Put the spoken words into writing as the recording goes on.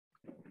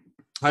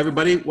Hi,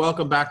 everybody.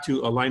 Welcome back to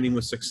Aligning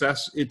with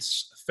Success.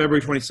 It's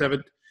February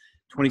 27th,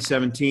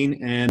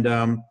 2017.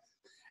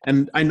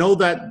 And I know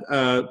that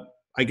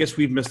I guess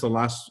we've missed the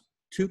last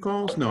two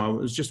calls. No,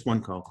 it was just one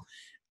call.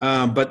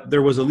 But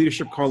there was a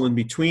leadership call in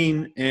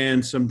between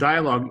and some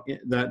dialogue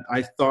that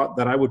I thought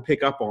that I would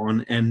pick up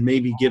on and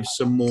maybe give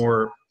some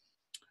more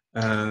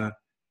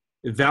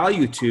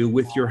value to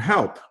with your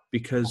help,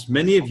 because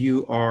many of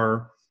you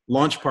are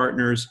launch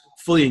partners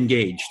fully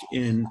engaged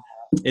in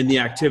the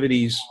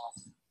activities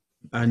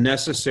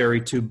necessary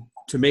to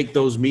make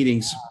those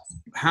meetings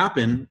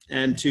happen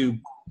and to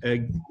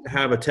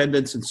have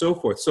attendance and so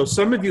forth. So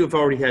some of you have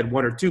already had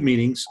one or two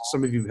meetings.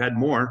 Some of you have had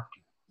more.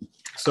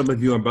 Some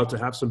of you are about to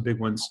have some big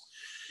ones.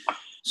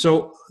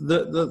 So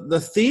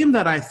the theme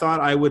that I thought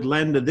I would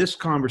lend to this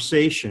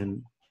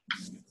conversation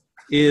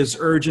is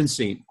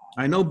urgency.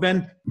 I know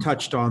Ben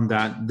touched on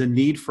that, the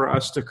need for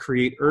us to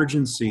create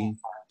urgency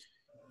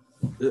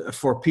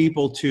for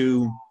people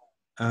to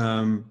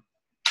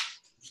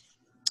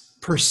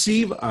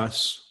perceive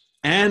us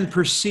and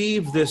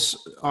perceive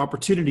this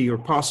opportunity or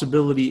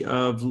possibility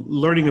of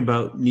learning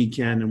about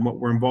NICAN and what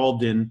we're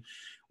involved in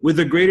with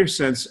a greater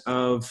sense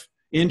of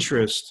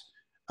interest,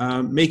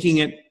 making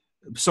it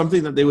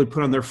something that they would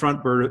put on their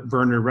front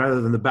burner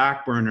rather than the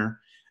back burner,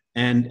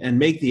 and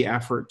make the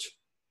effort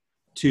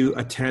to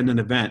attend an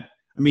event.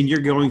 I mean, you're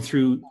going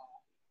through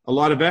a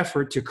lot of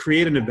effort to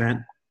create an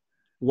event.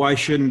 Why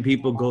shouldn't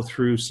people go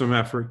through some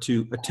effort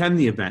to attend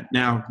the event?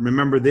 Now,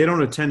 remember, they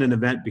don't attend an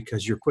event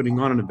because you're putting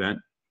on an event.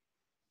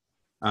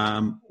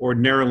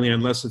 Ordinarily,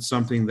 unless it's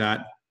something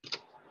that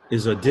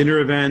is a dinner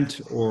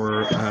event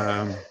or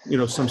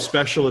some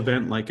special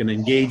event like an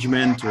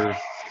engagement or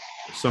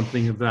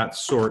something of that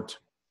sort.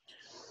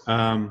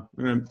 I'm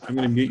going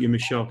to mute you,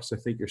 Michelle, because I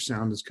think your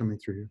sound is coming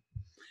through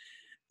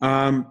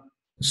here.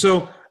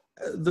 So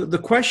the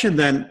question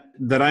then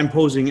that I'm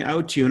posing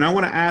out to you, and I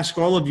want to ask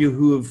all of you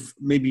who have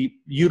maybe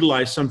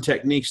utilized some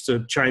techniques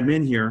to chime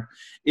in here,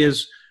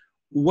 is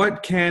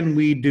what can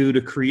we do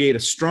to create a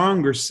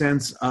stronger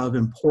sense of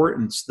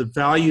importance, the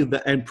value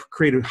that, and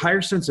create a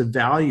higher sense of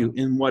value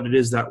in what it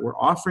is that we're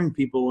offering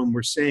people when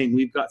we're saying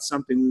we've got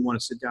something we want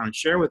to sit down and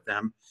share with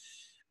them,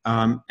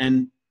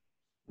 and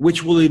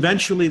which will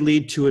eventually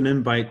lead to an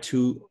invite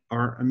to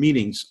our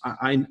meetings.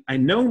 I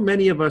know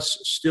many of us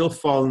still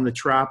fall in the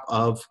trap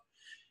of,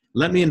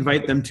 let me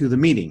invite them to the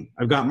meeting.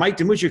 I've got Mike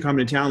DiMuccio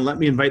coming to town. Let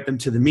me invite them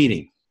to the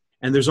meeting.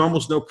 And there's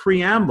almost no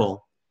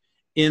preamble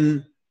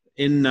in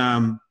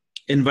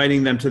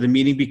inviting them to the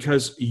meeting,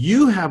 because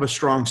you have a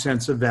strong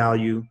sense of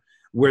value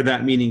where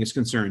that meeting is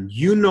concerned.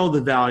 You know the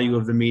value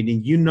of the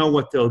meeting. You know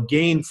what they'll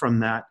gain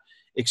from that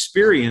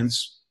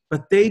experience,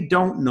 but they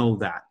don't know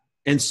that.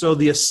 And so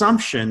the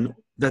assumption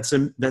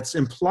that's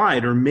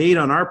implied or made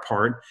on our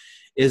part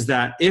is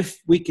that if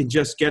we can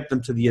just get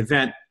them to the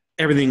event,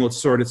 everything will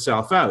sort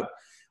itself out.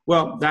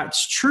 Well,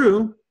 that's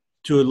true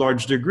to a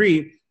large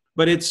degree,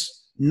 but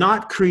it's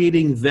not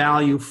creating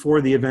value for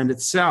the event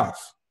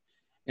itself.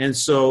 And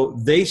so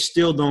they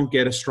still don't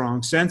get a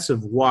strong sense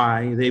of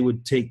why they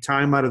would take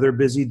time out of their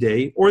busy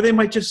day, or they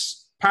might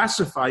just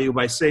pacify you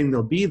by saying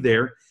they'll be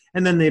there,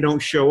 and then they don't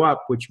show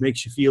up, which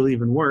makes you feel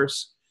even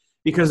worse,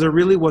 because there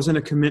really wasn't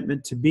a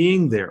commitment to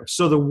being there.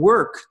 So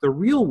the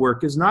real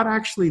work is not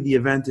actually the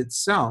event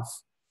itself.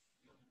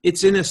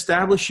 It's in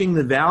establishing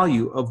the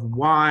value of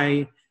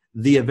why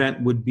the event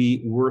would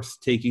be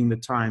worth taking the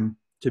time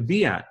to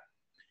be at.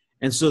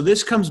 And so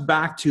this comes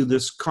back to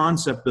this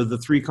concept of the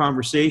three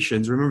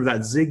conversations. Remember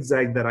that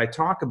zigzag that I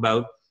talk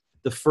about?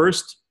 The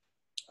first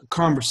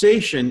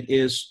conversation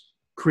is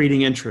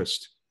creating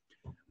interest,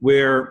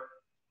 where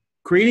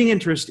creating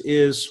interest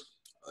is,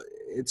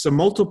 it's a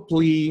multiple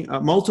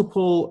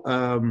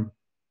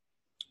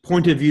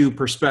point of view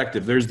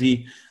perspective.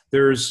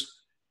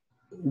 There's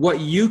what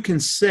you can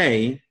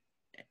say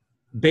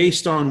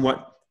based on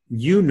what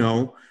you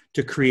know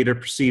to create a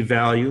perceived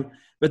value,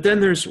 but then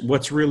there's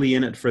what's really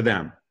in it for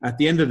them. At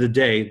the end of the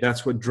day,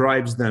 that's what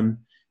drives them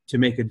to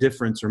make a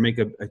difference or make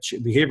a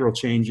behavioral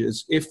change,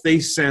 is if they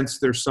sense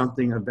there's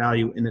something of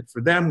value in it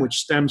for them, which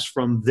stems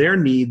from their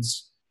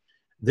needs,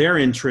 their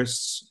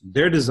interests,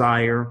 their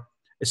desire,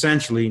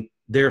 essentially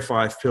their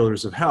 5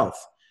 pillars of health.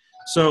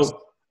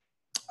 So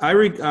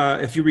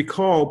if you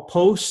recall,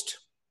 post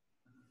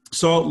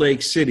Salt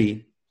Lake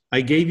City,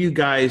 I gave you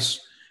guys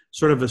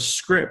sort of a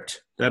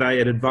script that I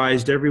had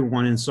advised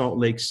everyone in Salt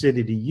Lake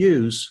City to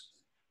use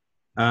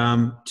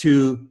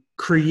to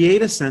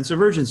create a sense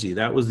of urgency.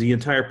 That was the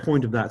entire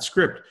point of that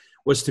script,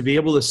 was to be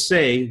able to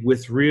say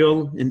with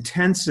real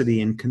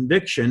intensity and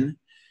conviction,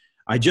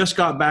 I just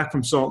got back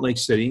from Salt Lake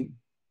City.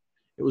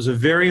 It was a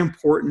very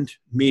important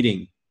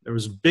meeting. There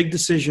was big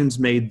decisions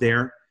made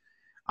there.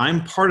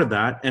 I'm part of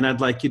that, and I'd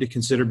like you to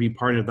consider being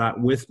part of that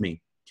with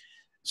me.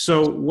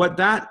 So what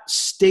that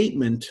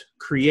statement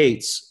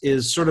creates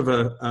is sort of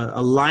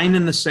a line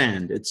in the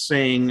sand. It's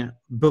saying,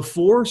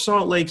 before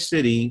Salt Lake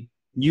City,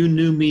 you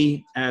knew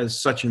me as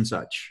such and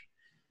such.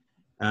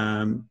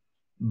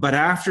 But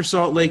after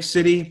Salt Lake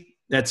City,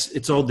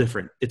 it's all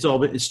different.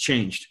 It's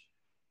changed.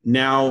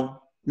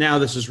 Now now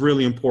this is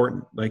really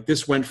important. Like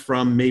this went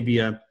from maybe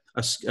a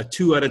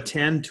 2 out of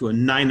 10 to a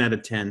 9 out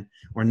of 10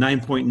 or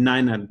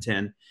 9.9 out of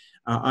 10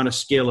 on a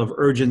scale of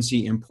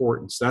urgency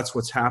importance. That's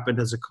what's happened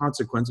as a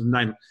consequence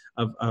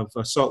of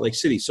Salt Lake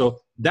City. So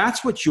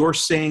that's what you're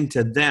saying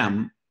to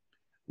them,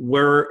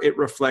 where it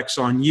reflects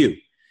on you.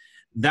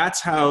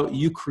 That's how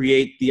you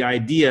create the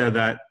idea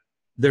that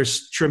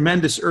there's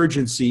tremendous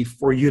urgency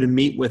for you to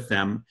meet with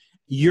them.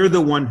 You're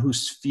the one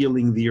who's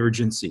feeling the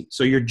urgency.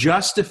 So you're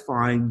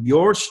justifying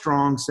your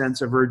strong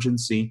sense of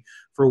urgency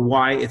for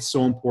why it's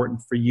so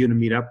important for you to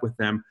meet up with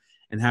them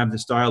and have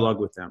this dialogue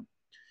with them.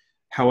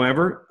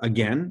 However,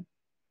 again,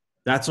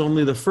 that's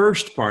only the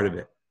first part of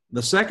it.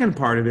 The second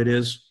part of it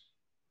is,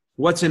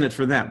 what's in it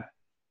for them?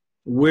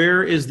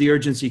 Where is the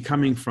urgency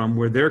coming from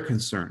where they're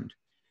concerned?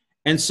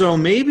 And so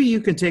maybe you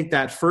can take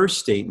that first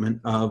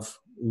statement of,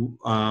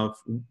 I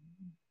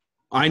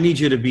want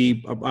you to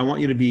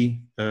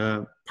be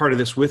part of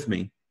this with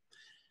me.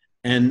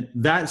 And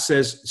that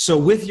says,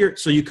 so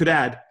you could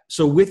add,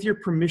 so with your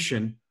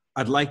permission,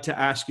 I'd like to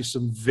ask you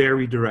some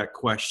very direct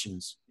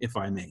questions, if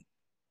I may.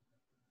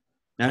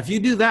 Now, if you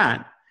do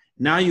that,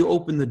 now you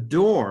open the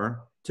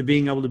door to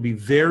being able to be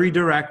very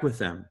direct with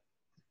them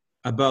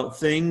about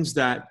things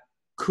that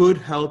could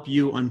help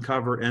you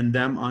uncover and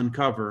them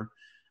uncover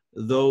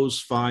those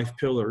 5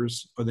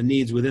 pillars or the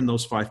needs within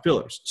those 5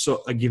 pillars.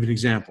 So I'll give you an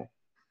example.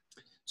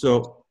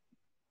 So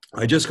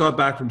I just got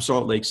back from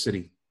Salt Lake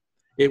City.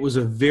 It was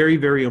a very,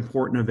 very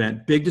important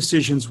event. Big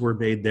decisions were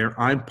made there.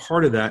 I'm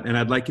part of that, and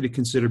I'd like you to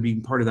consider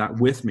being part of that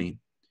with me.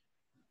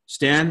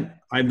 Stan,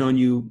 I've known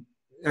you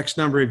X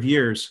number of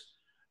years.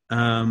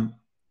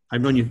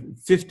 I've known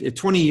you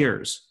 20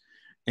 years.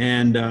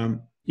 And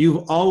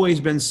you've always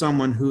been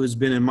someone who has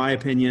been, in my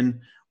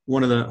opinion,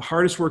 one of the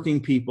hardest working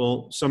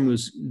people, someone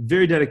who's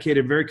very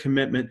dedicated, very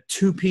commitment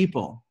to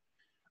people.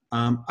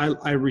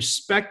 I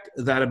respect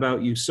that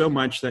about you so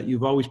much, that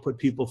you've always put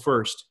people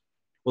first.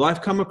 Well,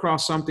 I've come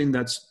across something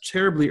that's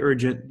terribly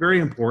urgent, very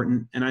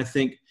important, and I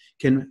think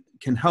can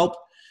help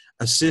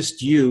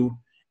assist you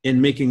in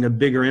making a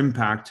bigger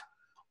impact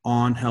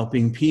on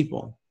helping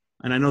people.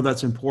 And I know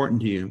that's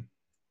important to you.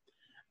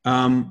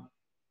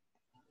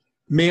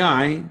 May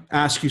I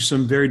ask you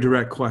some very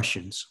direct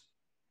questions?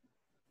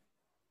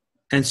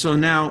 And so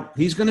now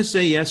he's going to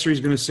say yes or he's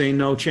going to say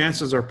no.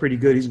 Chances are pretty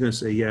good he's going to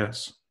say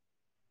yes.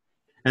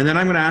 And then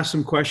I'm going to ask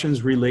some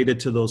questions related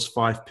to those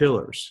 5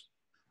 pillars.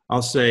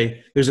 I'll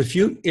say, there's a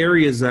few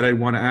areas that I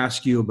want to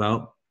ask you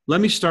about.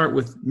 Let me start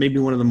with maybe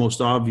one of the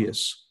most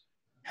obvious,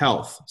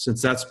 health,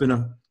 since that's been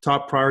a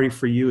top priority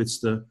for you.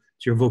 It's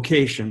your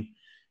vocation.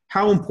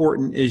 How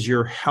important is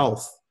your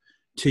health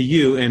to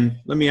you? And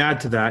let me add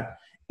to that,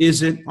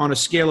 is it on a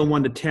scale of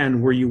 1 to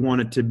 10 where you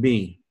want it to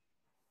be?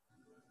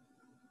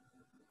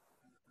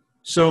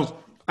 So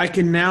I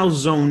can now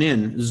zoom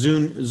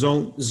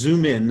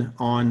in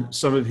on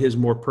some of his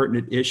more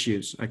pertinent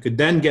issues. I could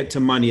then get to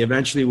money.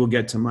 Eventually we'll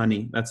get to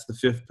money. That's the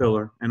 5th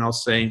pillar. And I'll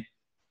say,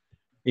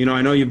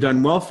 I know you've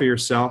done well for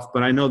yourself,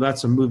 but I know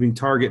that's a moving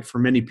target for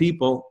many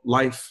people.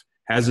 Life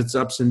has its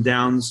ups and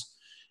downs,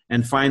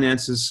 and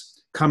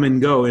finances come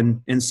and go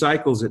in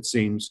cycles, it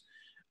seems.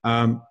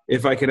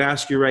 If I could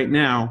ask you right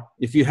now,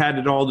 if you had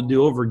it all to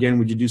do over again,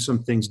 would you do some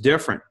things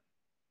different?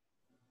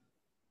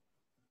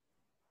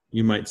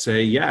 You might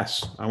say,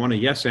 yes. I want a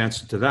yes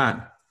answer to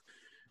that.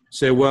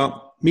 Say,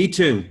 well, me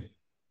too.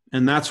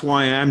 And that's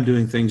why I'm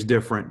doing things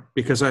different,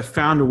 because I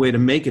found a way to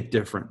make it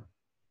different.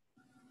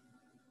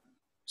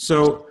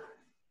 So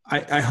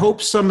I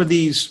hope some of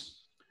these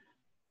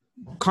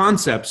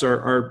concepts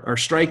are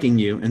striking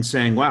you and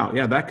saying, wow,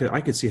 yeah,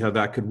 I could see how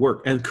that could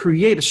work, and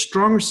create a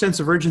stronger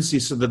sense of urgency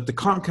so that the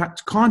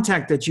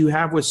contact that you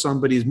have with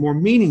somebody is more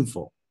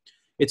meaningful.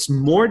 It's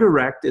more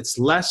direct. It's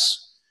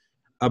less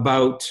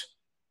about,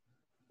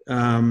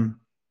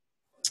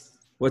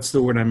 what's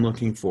the word I'm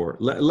looking for?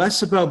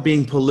 Less about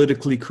being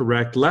politically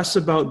correct, less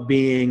about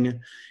being,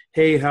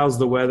 hey, how's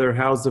the weather?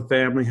 How's the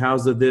family?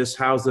 How's the this?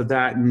 How's the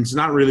that? And it's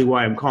not really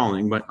why I'm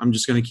calling, but I'm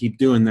just going to keep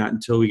doing that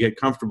until we get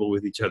comfortable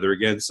with each other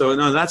again. So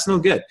no, that's no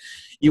good.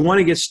 You want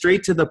to get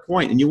straight to the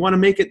point, and you want to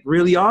make it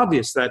really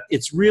obvious that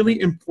it's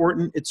really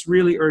important. It's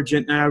really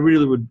urgent.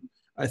 And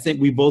I think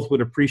we both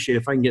would appreciate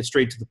if I can get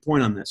straight to the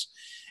point on this.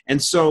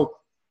 And so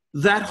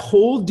that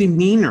whole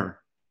demeanor,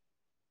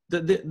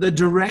 the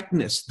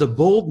directness, the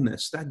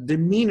boldness, that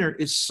demeanor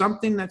is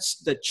something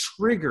that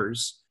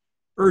triggers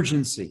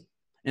urgency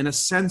and a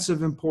sense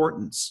of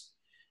importance,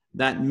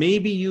 that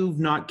maybe you've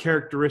not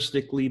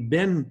characteristically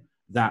been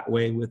that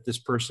way with this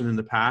person in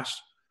the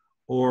past,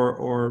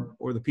 or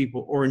the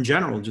people, or in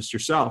general, just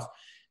yourself.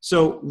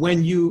 So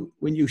when you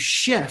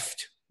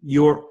shift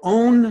your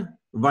own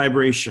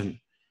vibration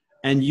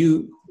and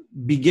you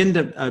begin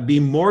to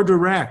be more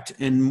direct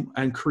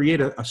and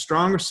create a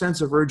stronger sense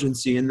of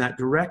urgency in that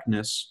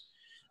directness,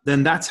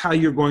 then that's how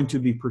you're going to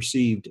be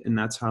perceived, and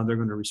that's how they're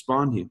going to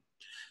respond to you.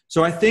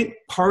 So I think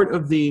part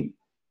of the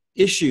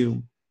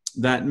issue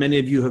that many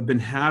of you have been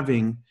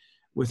having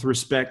with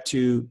respect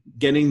to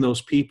getting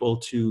those people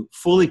to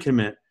fully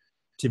commit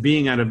to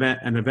being at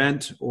an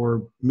event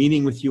or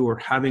meeting with you or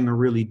having a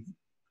really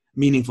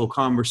meaningful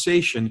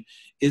conversation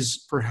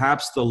is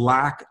perhaps the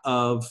lack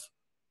of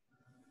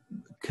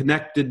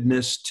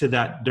connectedness to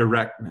that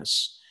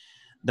directness,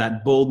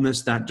 that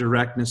boldness, that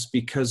directness,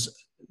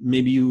 because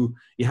maybe you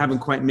haven't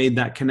quite made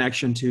that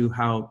connection to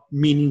how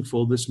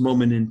meaningful this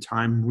moment in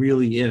time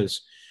really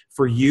is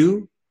for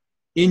you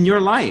in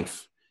your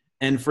life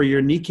and for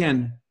your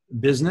Nikken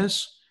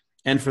business,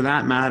 and for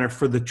that matter,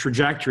 for the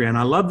trajectory. And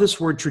I love this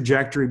word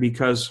trajectory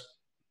because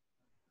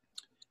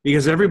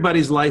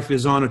everybody's life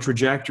is on a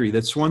trajectory.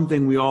 That's one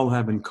thing we all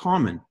have in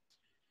common.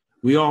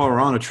 We all are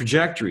on a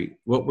trajectory.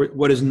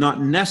 What is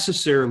not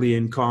necessarily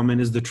in common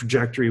is the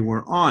trajectory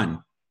we're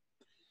on.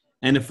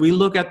 And if we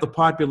look at the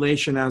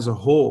population as a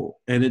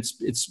whole, and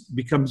it's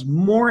becomes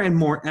more and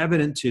more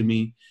evident to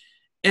me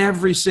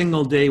every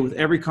single day with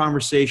every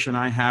conversation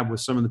I have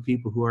with some of the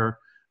people who are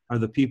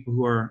the people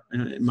who are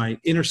in my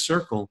inner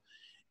circle,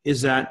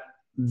 is that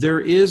there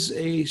is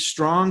a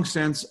strong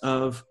sense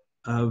of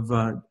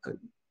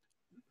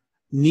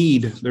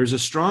need. There's a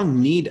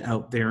strong need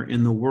out there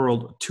in the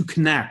world to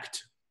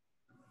connect.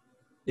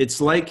 It's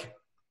like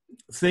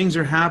things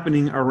are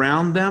happening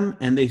around them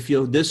and they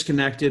feel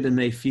disconnected and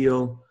they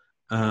feel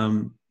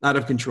out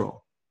of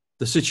control.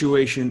 The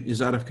situation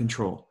is out of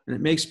control and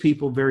it makes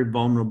people very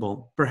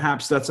vulnerable.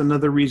 Perhaps that's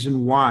another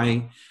reason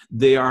why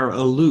they are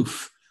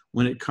aloof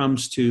when it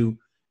comes to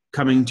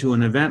coming to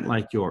an event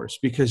like yours,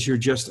 because you're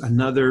just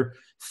another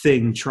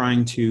thing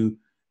trying to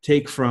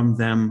take from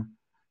them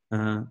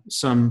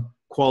some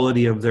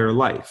quality of their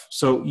life.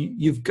 So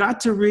you've got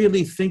to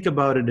really think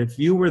about it. If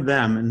you were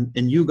them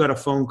and you got a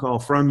phone call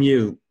from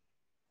you,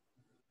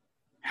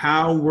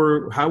 how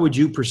would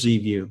you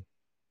perceive you?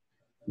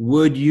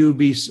 Would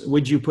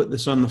you put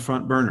this on the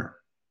front burner?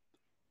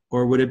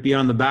 Or would it be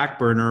on the back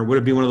burner? Or would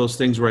it be one of those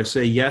things where I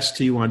say yes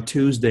to you on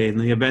Tuesday and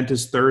the event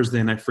is Thursday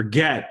and I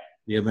forget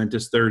the event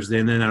is Thursday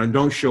and then I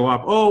don't show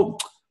up? Oh,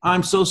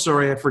 I'm so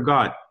sorry, I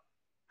forgot.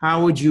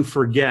 How would you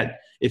forget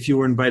if you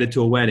were invited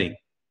to a wedding?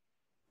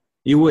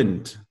 You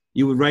wouldn't.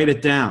 You would write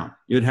it down.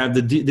 You would have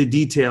the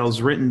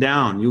details written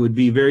down. You would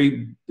be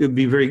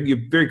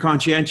very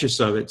conscientious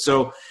of it.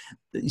 So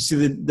you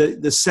see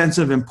the sense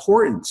of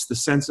importance, the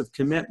sense of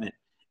commitment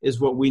is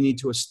what we need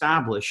to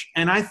establish.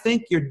 And I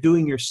think you're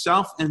doing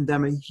yourself and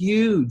them a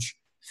huge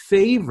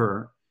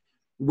favor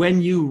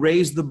when you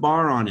raise the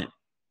bar on it.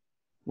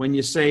 When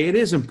you say it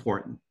is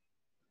important.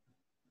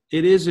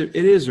 It is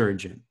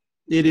urgent.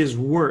 It is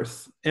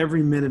worth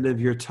every minute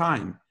of your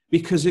time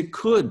because it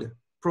could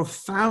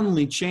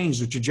profoundly change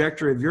the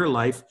trajectory of your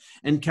life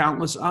and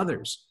countless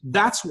others.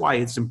 That's why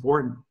it's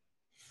important,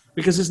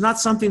 because it's not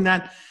something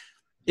that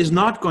is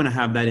not going to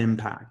have that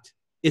impact.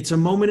 It's a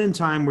moment in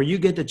time where you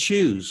get to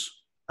choose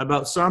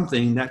about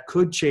something that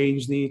could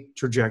change the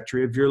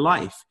trajectory of your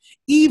life.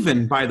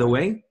 Even, by the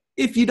way,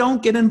 if you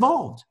don't get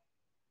involved.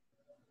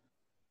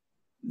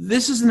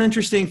 This is an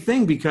interesting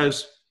thing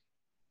because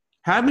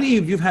how many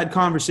of you have had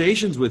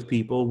conversations with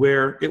people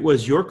where it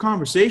was your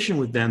conversation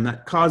with them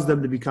that caused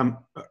them to become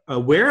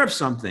aware of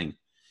something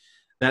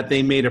that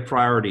they made a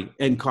priority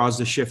and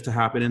caused a shift to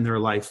happen in their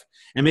life?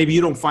 And maybe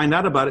you don't find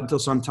out about it until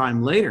some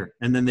time later.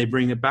 And then they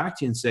bring it back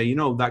to you and say, you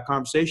know, that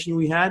conversation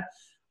we had,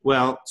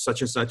 well,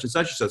 such and such and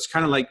such and such. It's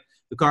kind of like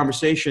the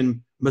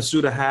conversation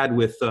Masuda had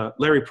with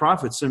Larry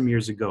Prophet some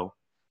years ago.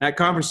 That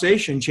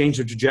conversation changed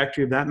the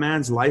trajectory of that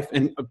man's life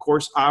and, of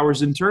course,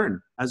 ours in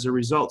turn as a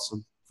result,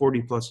 some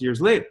 40 plus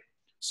years later.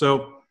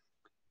 So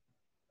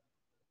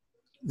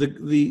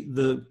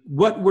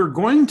what we're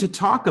going to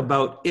talk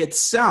about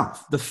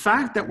itself, the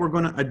fact that we're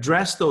going to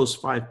address those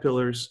 5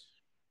 pillars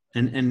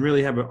and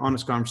really have an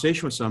honest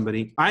conversation with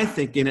somebody, I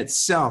think in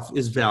itself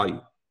is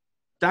value.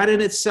 That in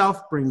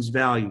itself brings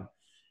value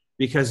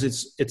because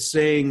it's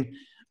saying,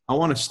 I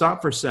want to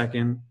stop for a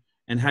second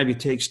and have you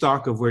take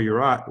stock of where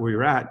you're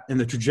at and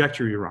the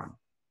trajectory you're on.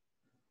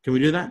 Can we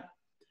do that?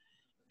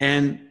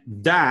 And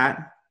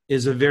that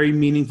is a very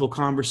meaningful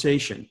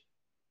conversation,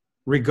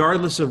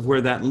 regardless of where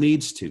that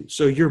leads to.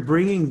 So you're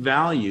bringing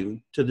value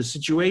to the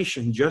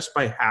situation just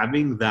by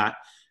having that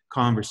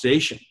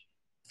conversation.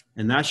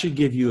 And that should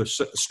give you a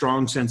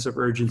strong sense of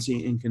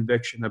urgency and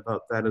conviction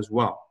about that as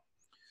well.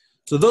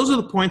 So those are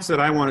the points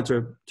that I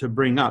wanted to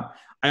bring up.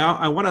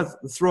 I want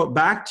to throw it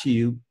back to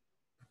you,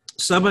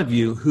 some of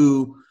you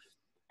who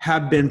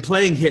have been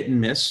playing hit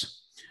and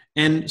miss,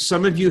 and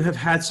some of you have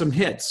had some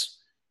hits.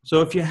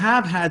 So if you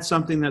have had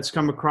something that's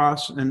come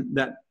across and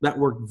that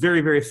worked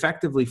very, very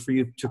effectively for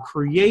you to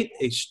create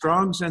a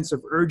strong sense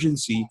of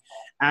urgency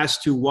as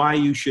to why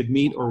you should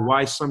meet or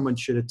why someone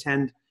should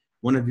attend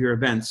one of your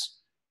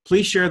events,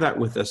 please share that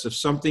with us. If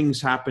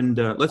something's happened,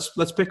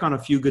 let's pick on a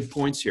few good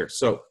points here.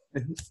 So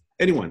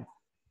anyone?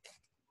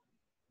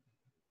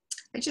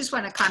 I just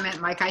want to comment,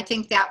 Mike. I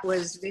think that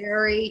was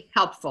very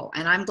helpful,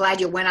 and I'm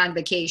glad you went on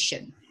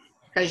vacation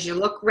because you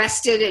look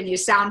rested and you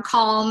sound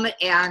calm,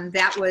 and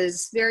that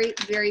was very,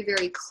 very,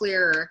 very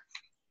clear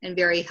and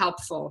very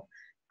helpful.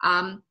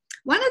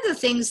 One of the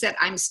things that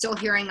I'm still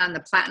hearing on the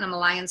Platinum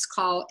Alliance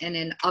call and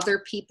in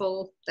other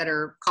people that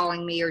are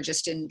calling me or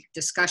just in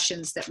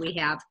discussions that we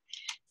have,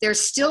 there's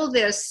still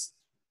this,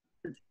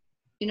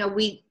 you know,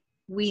 we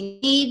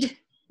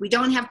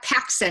don't have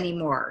packs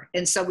anymore.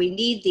 And so we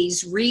need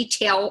these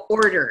retail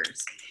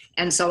orders.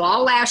 And so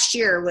all last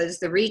year was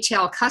the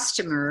retail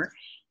customer.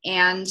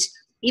 And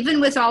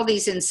even with all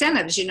these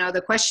incentives, you know,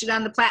 the question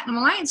on the Platinum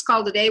Alliance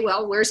call today,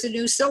 well, where's the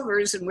new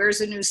silvers and where's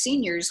the new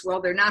seniors?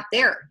 Well, they're not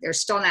there. They're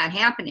still not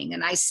happening.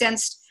 And I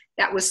sensed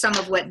that was some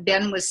of what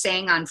Ben was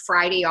saying on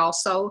Friday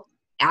also,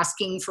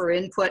 asking for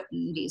input,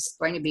 and he's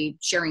going to be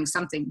sharing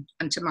something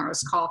on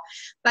tomorrow's call.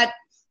 But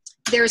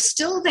there's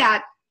still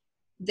that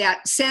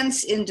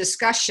sense in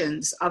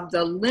discussions of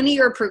the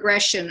linear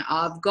progression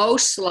of go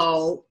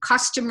slow,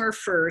 customer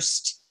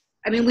first.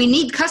 I mean, we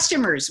need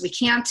customers. We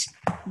can't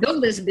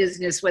build this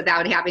business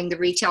without having the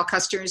retail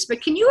customers.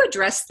 But can you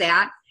address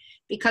that?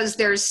 Because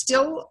there's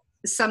still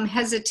some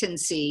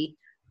hesitancy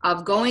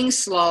of going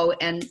slow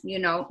and, you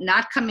know,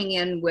 not coming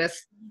in with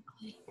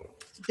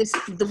this,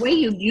 the way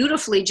you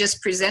beautifully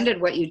just presented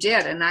what you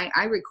did. And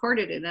I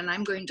recorded it, and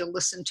I'm going to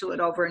listen to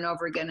it over and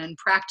over again and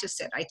practice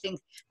it. I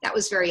think that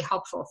was very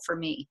helpful for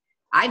me.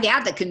 I've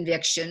had the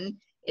conviction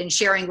in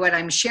sharing what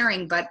I'm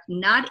sharing, but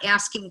not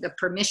asking the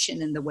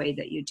permission in the way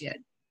that you did.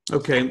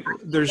 Okay,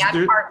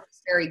 that part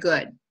was very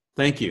good.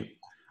 Thank you.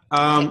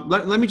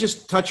 Let me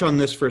just touch on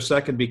this for a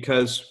second,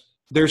 because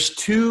there's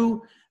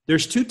two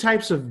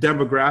types of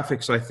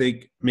demographics, I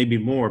think, maybe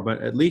more,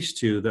 but at least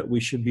two that we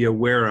should be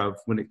aware of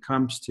when it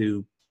comes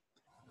to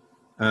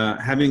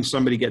having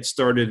somebody get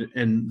started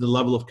and the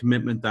level of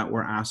commitment that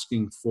we're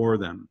asking for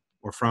them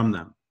or from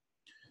them.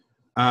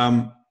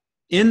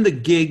 In the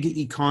gig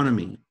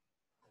economy,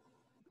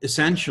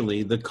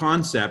 essentially, the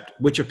concept,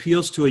 which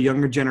appeals to a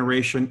younger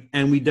generation,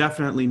 and we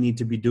definitely need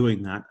to be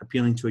doing that,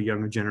 appealing to a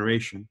younger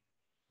generation.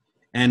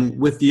 And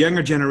with the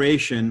younger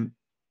generation,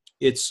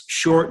 it's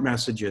short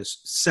messages,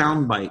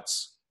 sound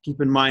bites.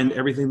 Keep in mind,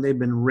 everything they've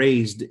been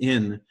raised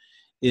in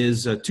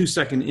is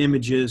 2-second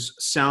images,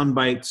 sound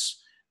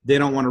bites. They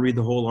don't want to read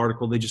the whole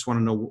article. They just want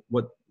to know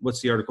what's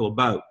the article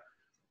about.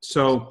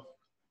 So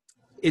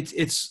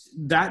it's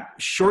that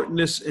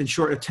shortness and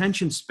short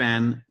attention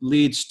span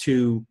leads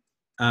to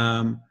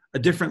a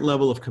different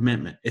level of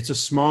commitment. It's a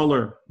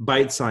smaller,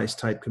 bite-sized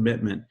type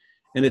commitment,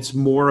 and it's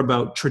more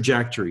about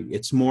trajectory.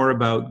 It's more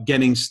about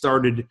getting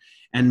started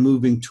and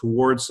moving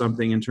towards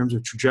something in terms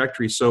of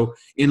trajectory. So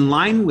in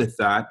line with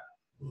that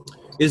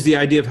is the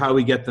idea of how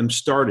we get them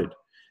started.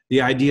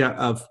 The idea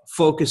of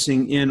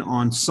focusing in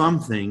on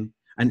something,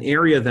 an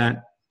area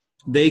that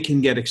they can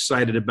get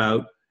excited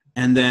about,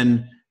 and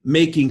then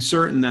making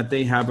certain that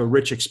they have a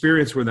rich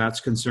experience where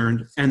that's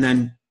concerned, and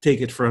then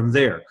take it from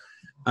there.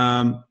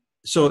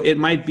 So it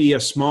might be a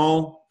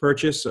small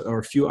purchase or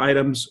a few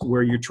items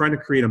where you're trying to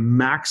create a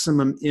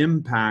maximum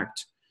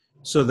impact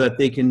so that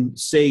they can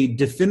say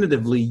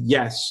definitively,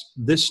 yes,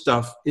 this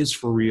stuff is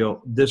for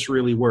real. This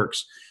really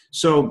works.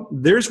 So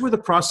there's where the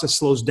process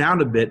slows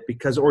down a bit,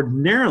 because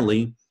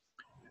ordinarily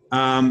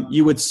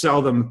you would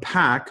sell them a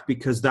pack,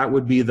 because that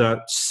would be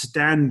the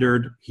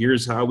standard,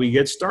 here's how we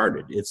get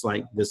started. It's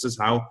like, this is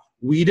how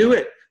we do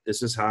it.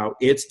 This is how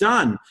it's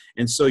done.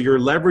 And so you're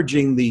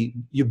leveraging the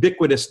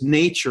ubiquitous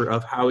nature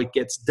of how it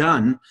gets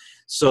done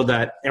so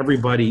that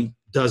everybody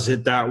does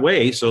it that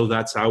way. So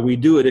that's how we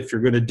do it. If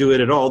you're going to do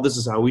it at all, this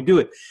is how we do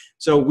it.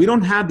 So we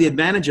don't have the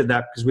advantage of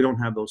that because we don't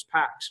have those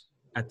packs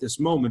at this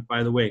moment,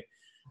 by the way.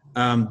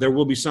 There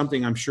will be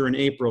something, I'm sure, in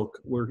April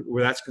where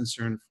that's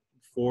concerned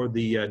for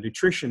the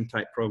nutrition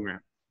type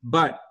program.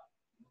 But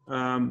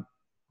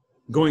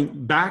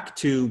going back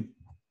to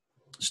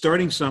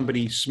starting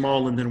somebody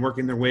small and then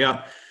working their way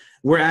up,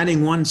 we're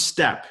adding one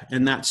step,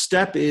 and that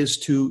step is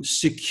to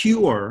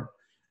secure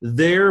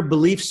their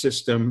belief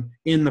system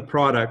in the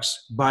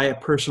products by a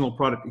personal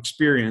product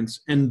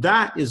experience. And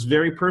that is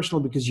very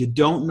personal because you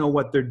don't know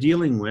what they're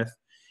dealing with,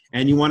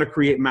 and you want to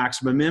create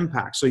maximum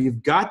impact. So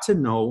you've got to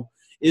know,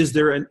 is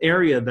there an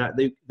area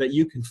that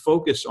you can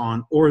focus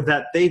on, or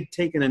that they've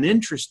taken an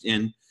interest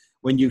in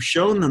when you've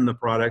shown them the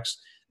products,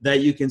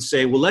 that you can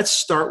say, well, let's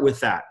start with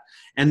that.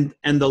 And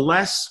the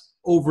less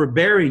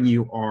overbearing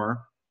you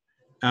are,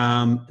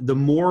 the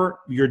more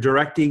you're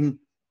directing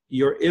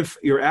your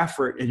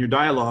effort and your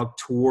dialogue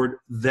toward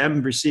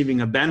them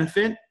receiving a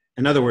benefit.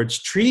 In other words,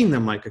 treating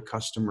them like a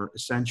customer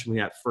essentially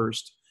at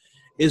first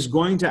is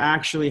going to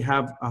actually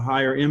have a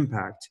higher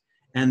impact.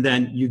 And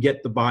then you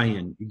get the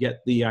buy-in, you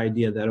get the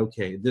idea that,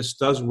 okay, this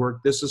does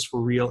work, this is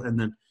for real, and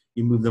then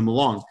you move them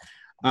along.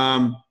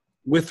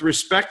 With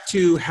respect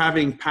to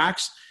having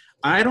packs,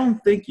 I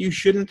don't think you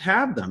shouldn't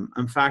have them.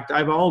 In fact,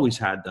 I've always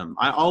had them.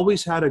 I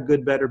always had a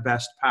good, better,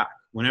 best pack.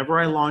 Whenever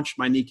I launched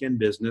my Niken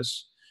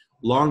business,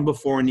 long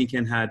before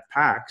Niken had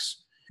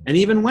packs, and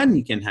even when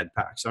Niken had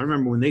packs, I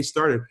remember when they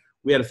started,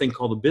 we had a thing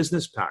called a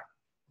business pack.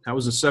 That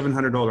was a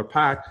 $700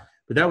 pack,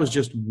 but that was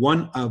just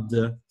one of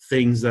the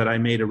things that I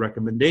made a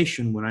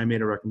recommendation. When I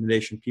made a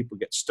recommendation, people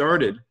get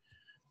started.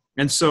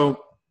 And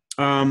so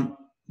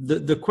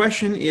the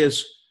question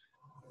is,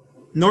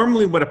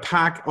 normally what a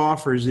pack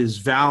offers is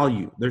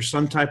value. There's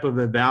some type of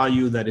a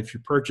value that if you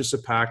purchase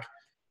a pack,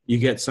 you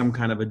get some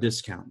kind of a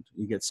discount.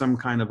 You get some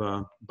kind of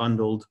a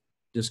bundled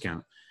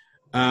discount.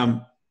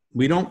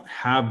 We don't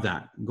have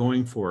that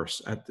going for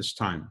us at this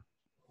time,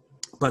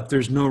 but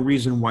there's no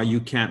reason why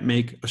you can't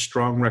make a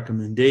strong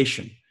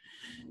recommendation.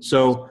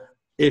 So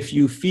if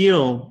you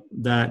feel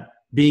that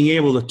being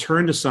able to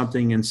turn to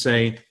something and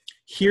say,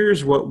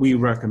 here's what we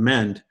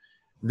recommend,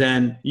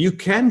 then you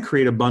can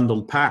create a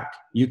bundled pack.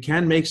 You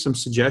can make some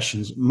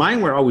suggestions.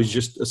 Mine were always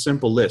just a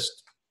simple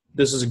list.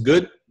 This is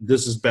good,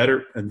 this is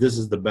better, and this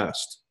is the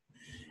best.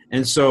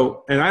 And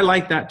so, and I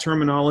like that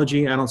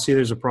terminology. I don't see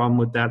there's a problem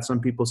with that. Some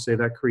people say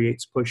that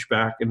creates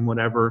pushback and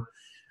whatever.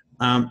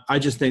 I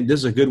just think this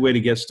is a good way to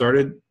get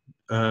started.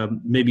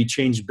 Maybe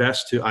change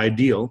best to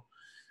ideal.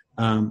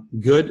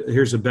 Good,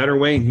 here's a better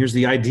way, and here's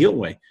the ideal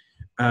way.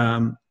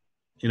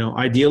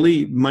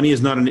 Ideally, money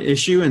is not an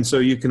issue, and so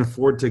you can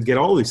afford to get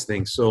all these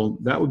things. So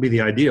that would be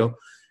the ideal.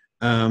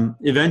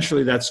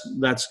 Eventually, that's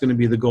going to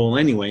be the goal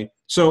anyway.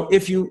 So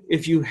if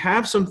you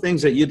have some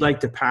things that you'd like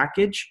to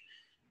package,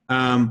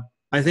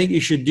 I think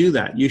you should do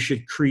that. You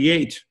should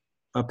create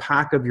a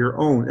pack of your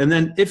own. And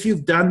then if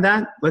you've done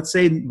that, let's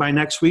say by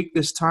next week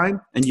this time,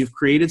 and you've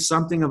created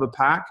something of a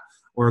pack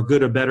or a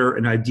good, a better,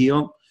 an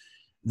ideal,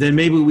 then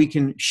maybe we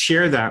can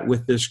share that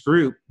with this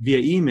group via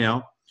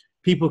email.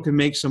 People can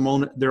make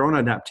their own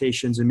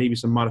adaptations and maybe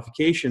some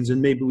modifications,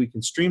 and maybe we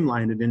can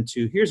streamline it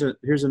into, here's a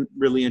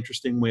really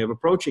interesting way of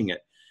approaching it.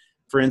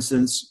 For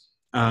instance,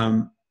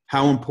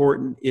 how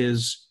important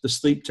is the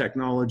sleep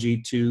technology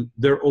to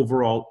their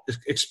overall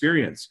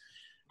experience?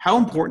 How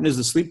important is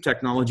the sleep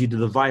technology to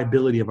the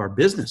viability of our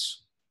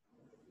business?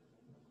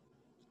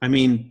 I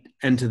mean,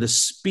 and to the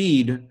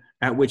speed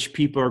at which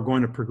people are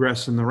going to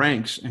progress in the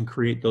ranks and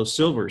create those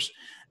silvers.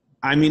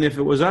 I mean, if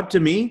it was up to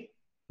me,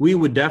 we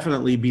would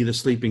definitely be the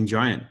sleeping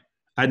giant.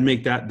 I'd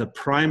make that the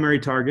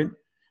primary target.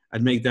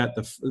 I'd make that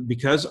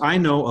because I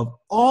know of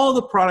all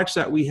the products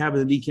that we have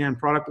in the DCAN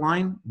product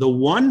line, the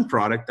one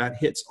product that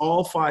hits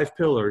all 5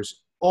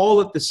 pillars all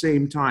at the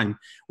same time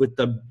with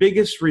the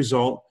biggest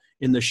result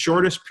in the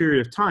shortest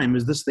period of time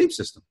is the sleep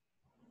system.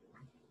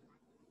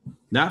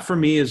 That for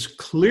me is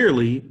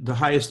clearly the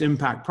highest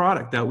impact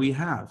product that we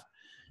have.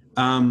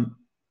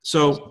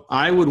 So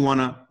I would want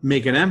to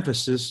make an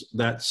emphasis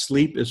that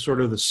sleep is sort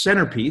of the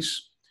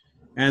centerpiece,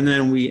 and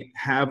then we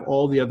have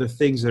all the other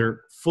things that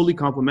are fully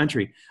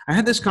complementary. I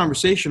had this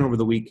conversation over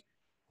the week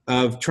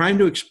of trying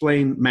to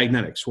explain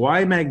magnetics.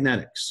 Why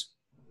magnetics?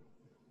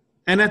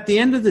 And at the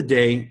end of the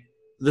day,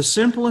 the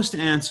simplest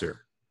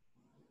answer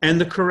and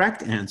the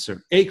correct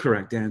answer, a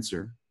correct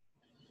answer,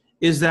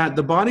 is that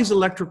the body's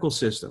electrical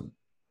system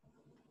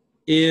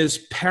is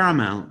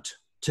paramount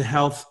to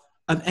health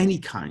of any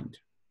kind,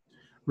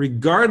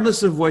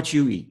 regardless of what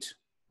you eat.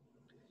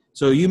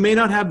 So you may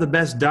not have the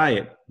best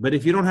diet, but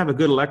if you don't have a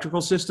good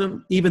electrical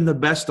system, even the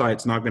best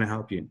diet's not going to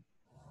help you.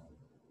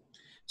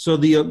 So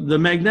the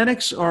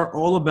magnetics are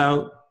all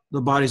about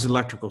the body's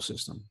electrical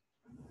system.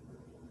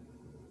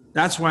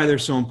 That's why they're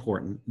so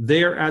important.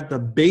 They're at the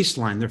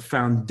baseline, they're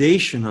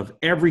foundation of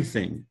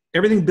everything.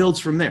 Everything builds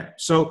from there.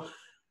 So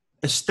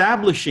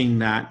establishing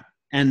that,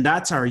 and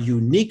that's our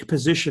unique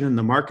position in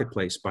the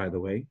marketplace, by the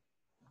way,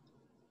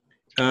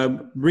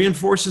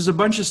 reinforces a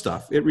bunch of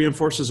stuff. It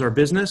reinforces our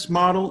business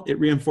model. It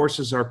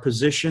reinforces our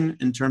position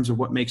in terms of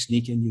what makes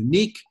Nikan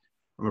unique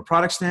from a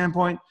product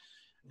standpoint.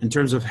 In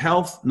terms of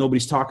health,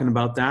 nobody's talking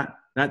about that.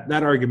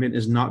 That argument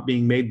is not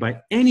being made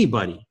by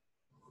anybody.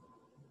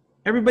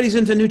 Everybody's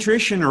into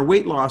nutrition or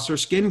weight loss or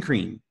skin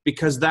cream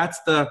because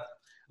that's the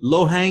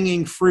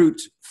low-hanging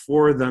fruit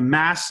for the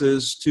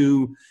masses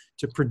to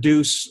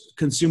produce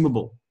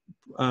consumable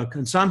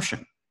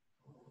consumption.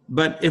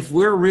 But if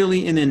we're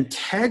really in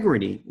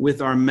integrity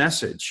with our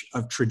message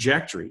of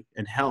trajectory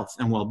and health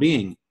and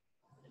well-being,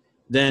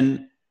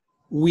 then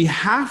we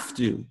have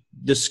to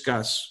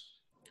discuss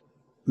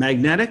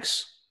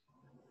magnetics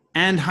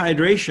and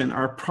hydration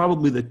are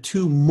probably the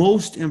 2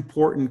 most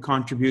important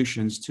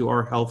contributions to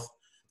our health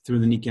through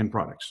the Nikan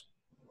products.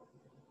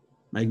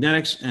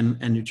 Magnetics and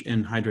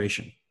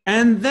hydration.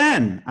 And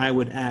then I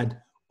would add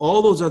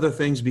all those other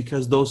things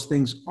because those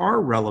things are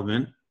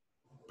relevant,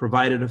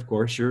 provided, of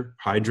course, you're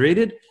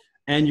hydrated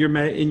and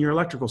your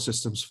electrical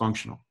system's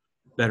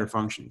better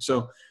functioning.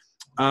 So,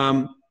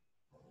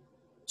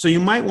 so you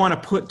might want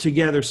to put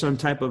together some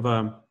type of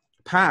a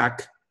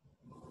pack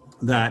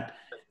that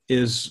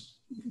is,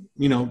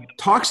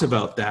 talks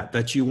about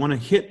that you want to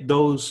hit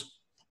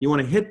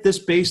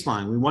this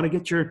baseline. We want to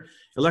get your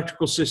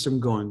electrical system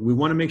going. We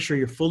want to make sure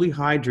you're fully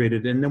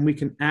hydrated, and then we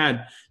can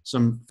add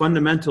some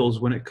fundamentals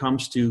when it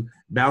comes to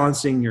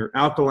balancing your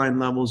alkaline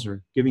levels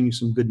or giving you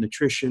some good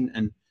nutrition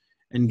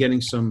and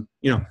getting some,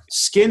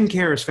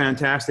 skincare is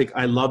fantastic.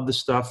 I love the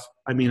stuff.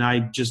 I mean, I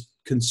just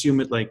consume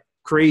it like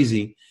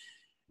crazy,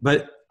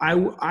 but I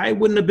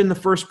wouldn't have been the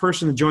first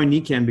person to join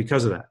Nikan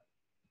because of that.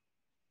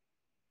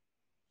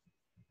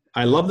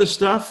 I love this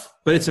stuff,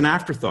 but it's an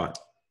afterthought.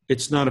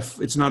 It's not a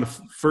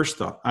first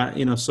thought.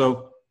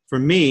 So for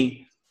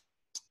me,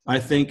 I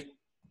think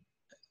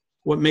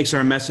what makes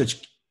our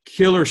message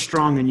killer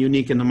strong and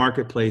unique in the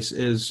marketplace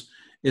is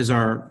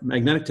our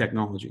magnetic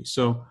technology.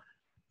 So,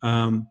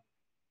 and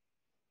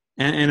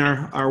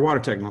our water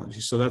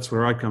technology. So that's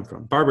where I come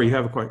from. Barbara, you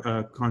have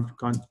a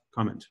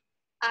comment.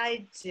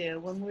 I do.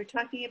 When we're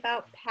talking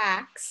about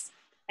packs,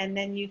 and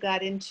then you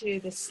got into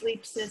the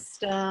sleep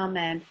system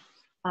and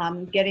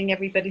getting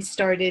everybody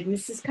started, and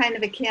this is kind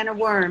of a can of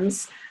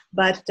worms,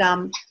 but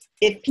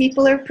if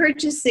people are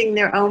purchasing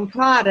their own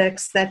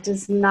products, that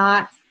does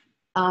not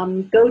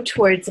go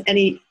towards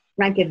any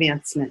rank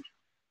advancement.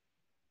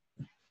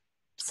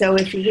 So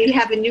if we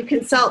have a new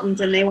consultant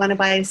and they want to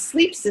buy a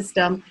sleep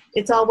system,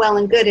 it's all well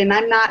and good. And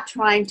I'm not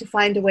trying to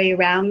find a way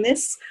around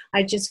this.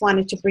 I just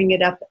wanted to bring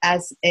it up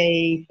as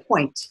a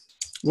point.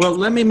 Well,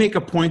 let me make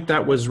a point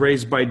that was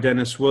raised by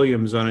Dennis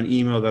Williams on an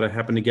email that I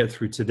happened to get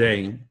through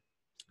today.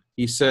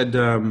 He said,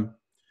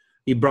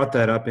 he brought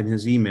that up in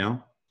his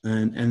email.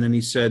 And then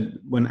he said,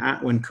 when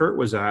Kurt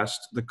was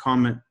asked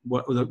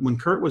when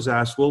Kurt was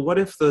asked, well, what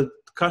if the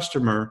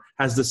customer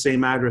has the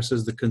same address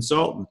as the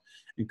consultant?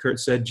 And Kurt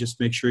said, just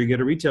make sure you get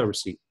a retail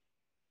receipt.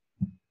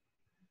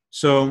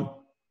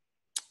 So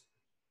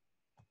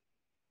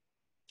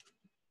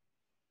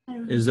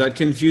is that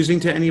confusing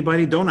to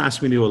anybody? Don't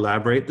ask me to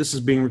elaborate. This is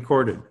being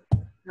recorded.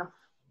 Oh.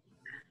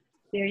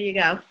 There you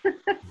go.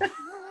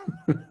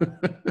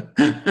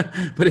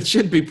 But it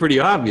should be pretty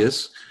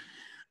obvious.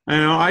 I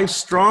know I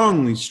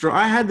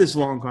had this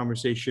long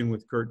conversation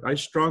with Kurt. I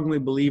strongly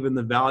believe in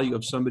the value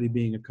of somebody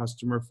being a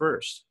customer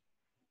first,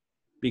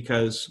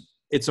 because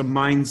it's a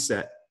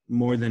mindset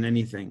more than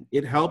anything.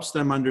 It helps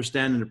them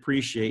understand and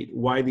appreciate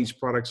why these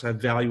products have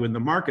value in the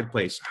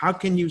marketplace. How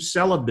can you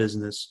sell a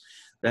business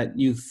that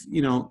you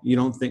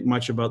don't think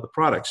much about the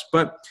products?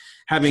 But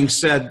having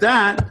said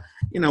that,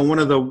 one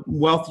of the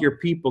wealthier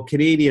people,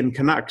 Canadian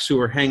Canucks, who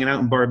are hanging out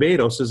in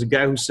Barbados, is a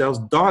guy who sells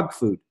dog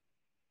food.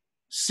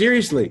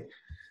 Seriously.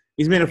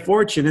 He's made a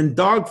fortune in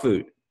dog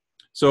food.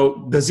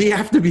 So does he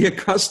have to be a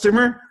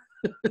customer?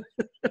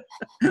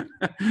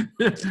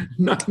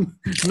 not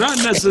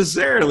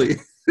necessarily.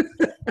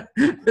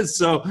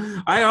 So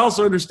I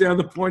also understand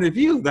the point of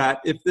view that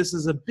if this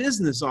is a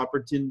business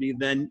opportunity,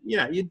 then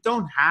you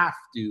don't have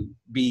to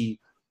be,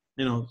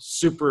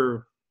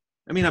 super.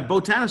 I mean, a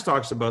botanist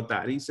talks about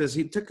that. He says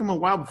it took him a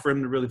while for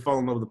him to really fall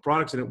in love with the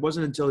products, and it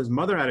wasn't until his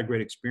mother had a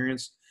great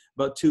experience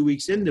about 2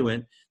 weeks into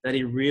it that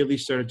he really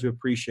started to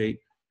appreciate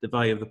the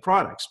value of the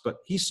products. But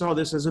he saw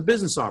this as a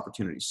business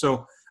opportunity.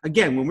 So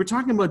again, when we're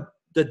talking about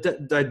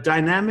the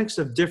dynamics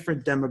of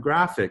different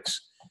demographics,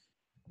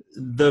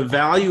 the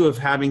value of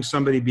having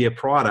somebody be a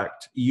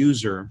product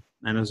user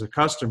and as a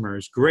customer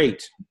is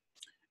great.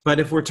 But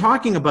if we're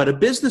talking about a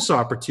business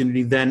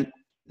opportunity, then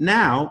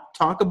now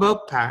talk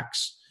about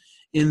packs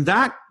in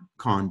that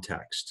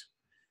context.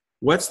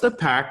 What's the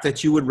pack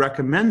that you would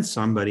recommend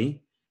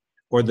somebody,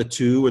 or the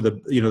two, or the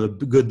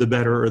good, the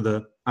better, or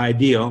the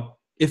ideal,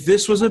 if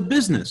this was a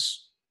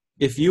business?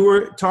 If you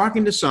were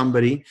talking to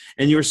somebody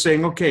and you were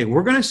saying, okay,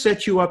 we're going to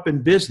set you up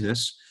in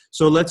business,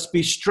 so let's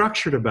be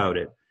structured about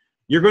it.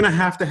 You're going to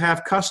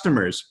have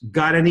customers.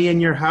 Got any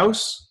in your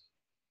house?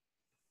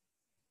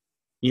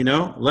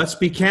 Let's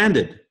be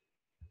candid.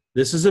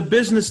 This is a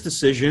business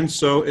decision,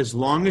 so as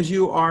long as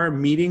you are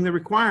meeting the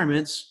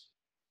requirements,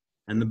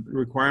 and the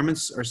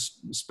requirements are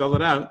spell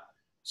it out,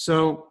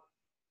 so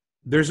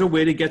there's a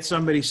way to get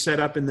somebody set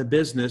up in the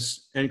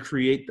business and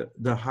create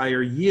the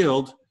higher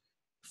yield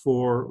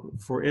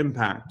for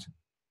impact.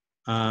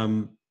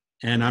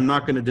 And I'm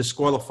not going to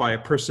disqualify a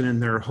person in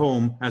their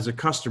home as a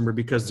customer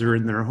because they're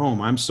in their home.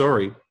 I'm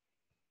sorry.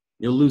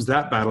 You'll lose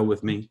that battle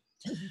with me.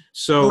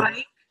 So,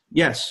 Mike,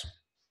 yes.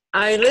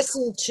 I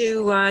listened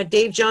to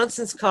Dave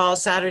Johnson's call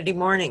Saturday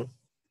morning,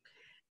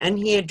 and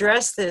he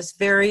addressed this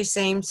very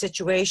same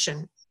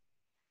situation.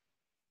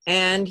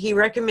 And he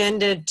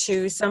recommended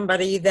to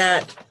somebody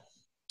that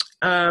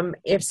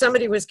if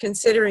somebody was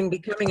considering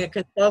becoming a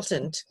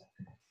consultant,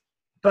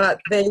 but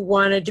they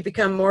wanted to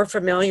become more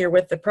familiar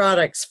with the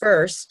products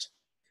first,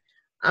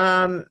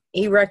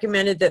 he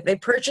recommended that they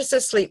purchase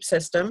a sleep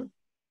system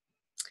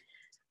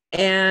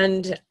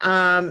and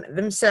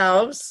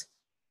themselves,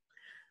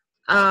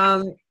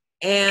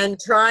 and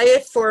try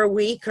it for a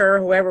week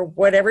or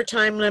whatever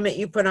time limit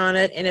you put on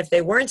it. And if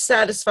they weren't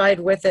satisfied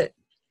with it,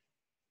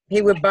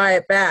 he would buy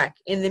it back.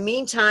 In the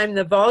meantime,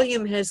 the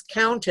volume has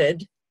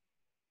counted.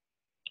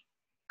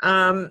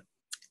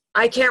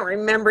 I can't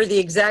remember the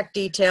exact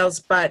details,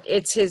 but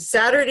it's his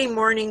Saturday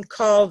morning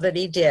call that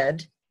he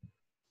did.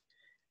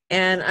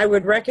 And I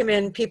would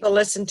recommend people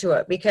listen to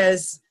it,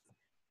 because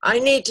I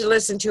need to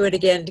listen to it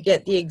again to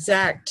get the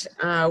exact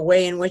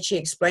way in which he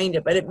explained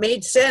it. But it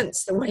made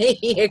sense the way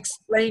he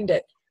explained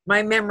it.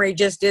 My memory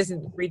just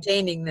isn't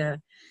retaining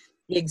the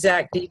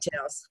exact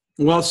details.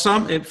 Well,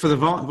 for the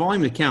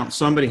volume to count,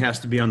 somebody has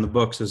to be on the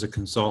books as a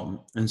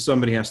consultant, and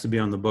somebody has to be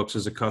on the books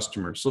as a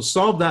customer. So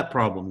solve that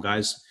problem,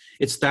 guys.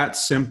 It's that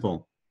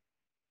simple.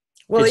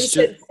 Well, he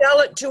said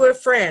sell it to a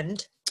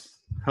friend.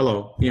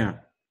 Hello, yeah.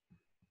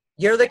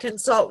 You're the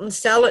consultant,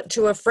 sell it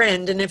to a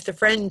friend, and if the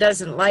friend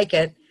doesn't like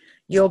it,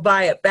 you'll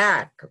buy it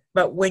back.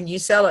 But when you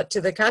sell it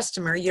to the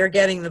customer, you're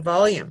getting the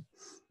volume.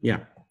 Yeah.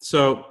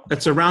 So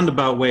it's a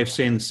roundabout way of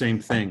saying the same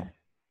thing.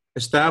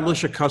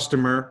 Establish a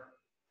customer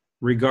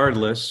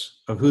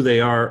regardless of who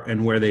they are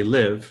and where they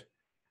live,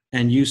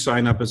 and you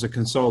sign up as a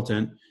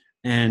consultant,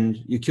 and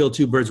you kill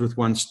two birds with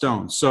one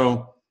stone.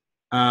 So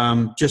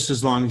just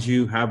as long as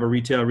you have a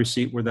retail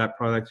receipt where that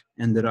product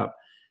ended up.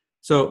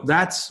 So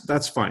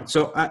that's fine.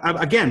 So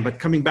again, but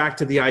coming back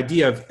to the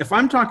idea of, if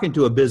I'm talking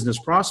to a business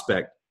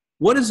prospect,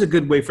 what is a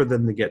good way for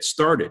them to get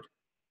started?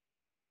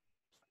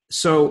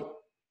 So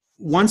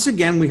once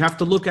again, we have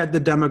to look at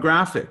the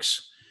demographics.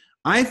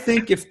 I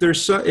think if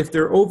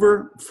they're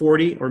over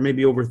 40 or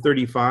maybe over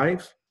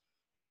 35,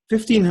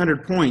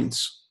 1,500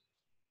 points,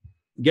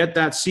 get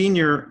that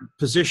senior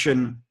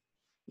position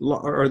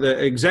or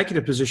the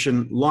executive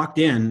position locked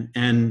in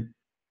and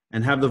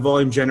have the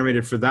volume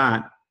generated for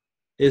that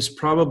is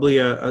probably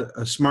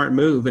a smart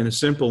move and a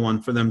simple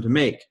one for them to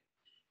make.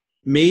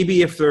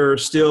 Maybe if they're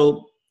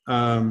still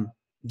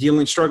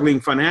struggling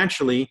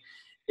financially,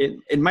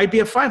 it might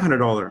be a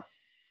 $500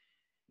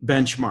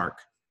 benchmark.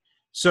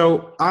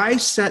 So I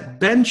set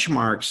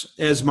benchmarks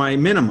as my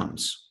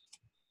minimums.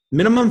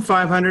 Minimum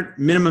 500,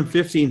 minimum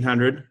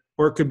 1,500,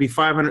 or it could be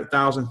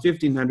 500,000,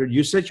 1,500.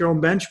 You set your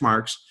own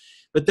benchmarks,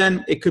 but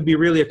then it could be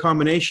really a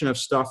combination of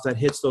stuff that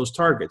hits those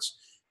targets.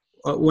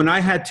 When I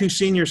had two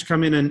seniors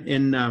come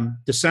in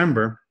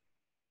December,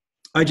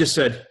 I just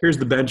said, here's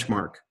the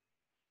benchmark.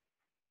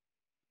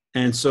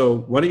 And so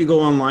why don't you go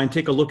online,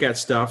 take a look at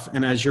stuff,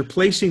 and as you're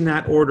placing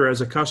that order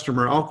as a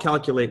customer, I'll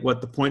calculate what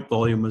the point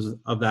volume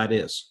of that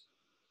is.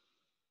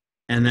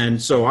 And then,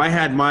 so I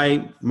had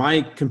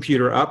my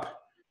computer up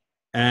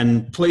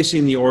and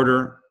placing the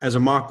order as a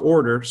mock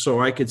order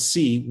so I could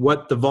see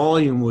what the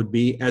volume would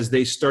be as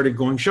they started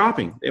going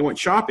shopping. They went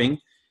shopping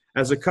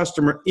as a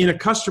customer in a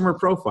customer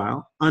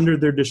profile under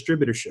their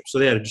distributorship. So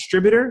they had a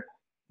distributor,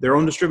 their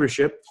own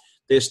distributorship.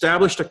 They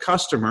established a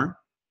customer,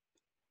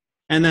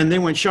 and then they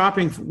went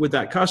shopping with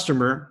that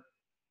customer.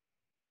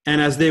 And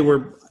as they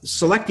were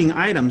selecting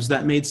items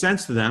that made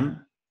sense to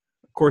them,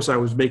 of course, I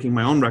was making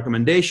my own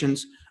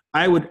recommendations.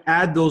 I would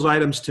add those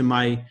items to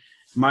my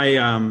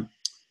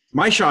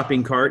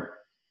shopping cart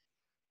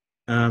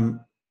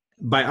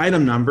by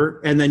item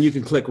number, and then you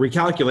can click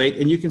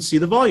recalculate and you can see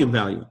the volume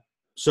value.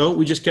 So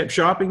we just kept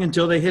shopping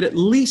until they hit at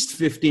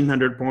least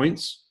 1,500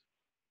 points.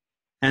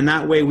 And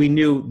that way we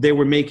knew they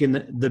were making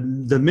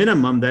the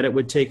minimum that it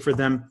would take for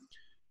them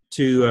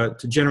to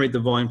generate the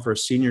volume for a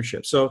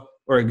seniorship. So,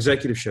 or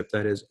executiveship,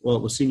 that is. Well,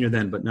 it was senior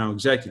then, but now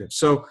executive.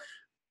 So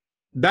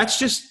that's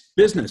just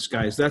business,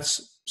 guys.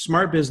 That's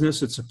smart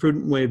business. It's a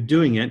prudent way of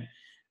doing it.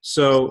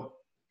 So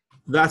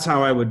that's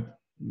how I would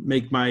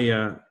make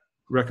my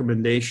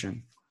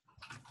recommendation.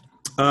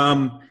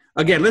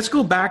 Again, let's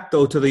go back,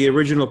 though, to the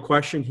original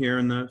question here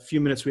in the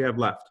few minutes we have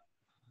left.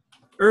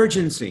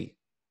 Urgency.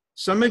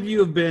 Some of you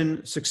have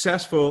been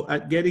successful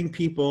at getting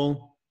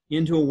people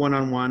into a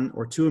one-on-one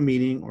or to a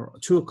meeting or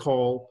to a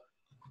call,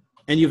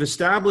 and you've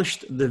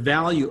established the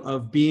value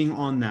of being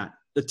on that,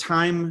 the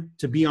time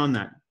to be on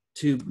that,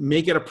 to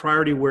make it a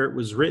priority where it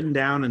was written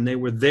down and they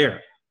were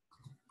there.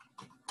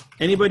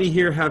 Anybody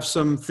here have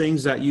some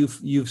things that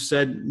you've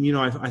said, you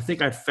know, I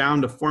think I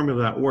found a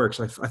formula that works.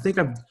 I think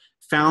I've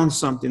found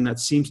something that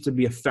seems to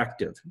be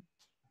effective.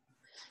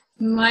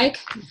 Mike?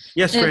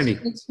 Yes, Randy.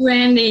 It's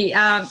Randy.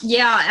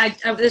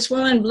 This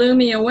woman blew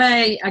me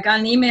away. I got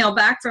an email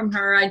back from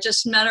her. I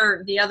just met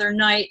her the other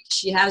night.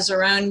 She has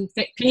her own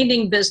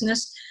painting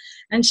business.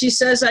 And she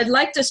says, I'd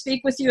like to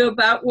speak with you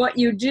about what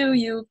you do.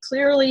 You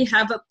clearly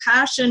have a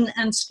passion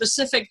and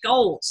specific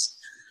goals.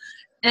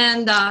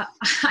 And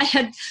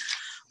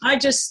I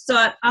just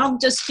thought, I'll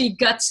just be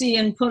gutsy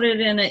and put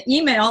it in an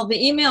email.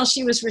 The email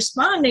she was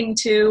responding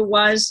to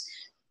was,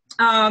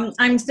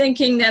 I'm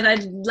thinking that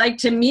I'd like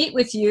to meet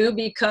with you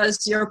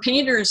because your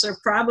painters are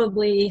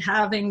probably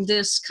having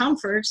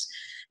discomforts.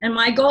 And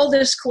my goal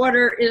this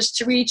quarter is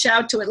to reach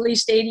out to at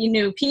least 80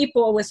 new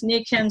people with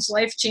Niken's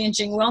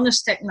life-changing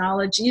wellness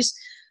technologies.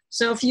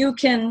 So if you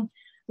can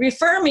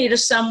refer me to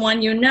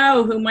someone you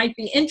know who might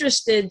be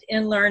interested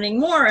in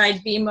learning more,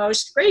 I'd be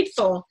most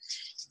grateful.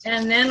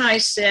 And then I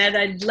said,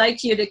 I'd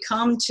like you to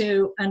come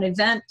to an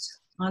event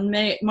on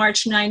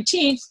March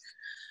 19th.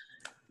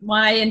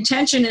 My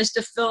intention is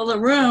to fill the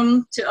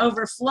room to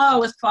overflow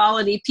with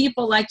quality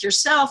people like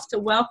yourself to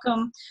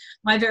welcome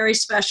my very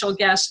special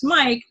guest,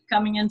 Mike,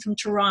 coming in from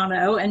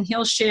Toronto, and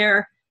he'll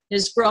share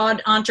his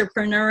broad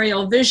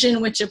entrepreneurial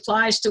vision, which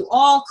applies to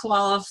all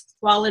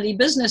quality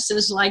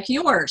businesses like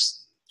yours.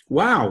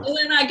 Wow. And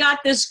then I got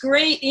this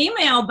great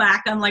email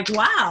back. I'm like,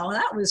 wow,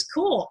 that was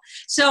cool.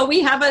 So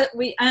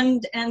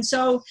and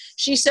so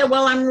she said,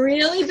 well, I'm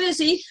really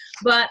busy,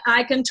 but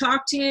I can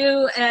talk to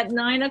you at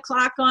 9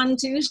 o'clock on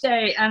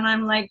Tuesday. And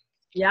I'm like,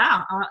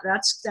 yeah,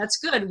 that's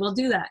good. We'll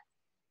do that.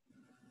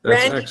 That's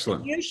Randy,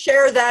 excellent. Can you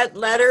share that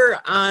letter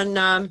on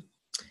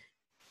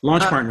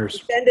Launch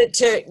Partners? Send it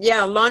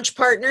to Launch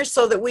Partners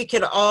so that we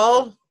could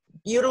all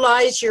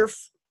utilize your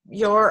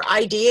your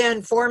idea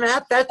and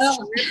format, that's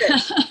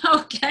terrific.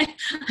 Okay.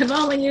 I've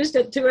only used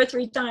it 2 or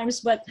 3 times,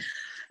 but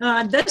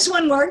this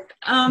one worked.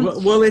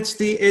 Well, it's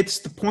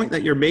the point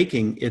that you're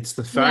making. It's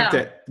the fact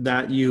Yeah.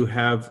 that you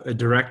have a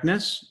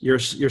directness.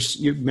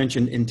 You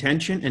mentioned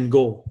intention and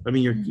goal. I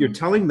mean, you're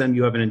telling them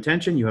you have an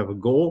intention, you have a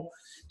goal.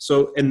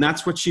 So, and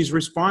that's what she's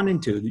responding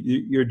to,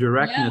 your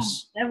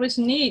directness. Yeah, that was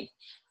neat.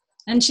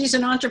 And she's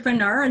an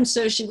entrepreneur, and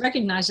so she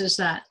recognizes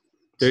that.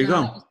 There you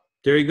go.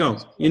 There you go.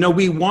 You know,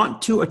 we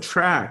want to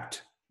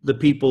attract the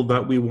people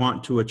that we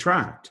want to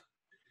attract.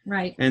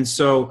 Right. And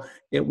so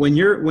when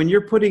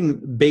you're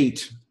putting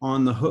bait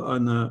on the hook,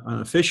 on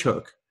a fish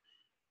hook,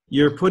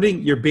 you're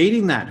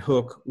baiting that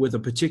hook with a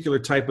particular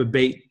type of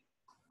bait,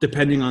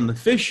 depending on the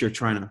fish you're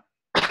trying to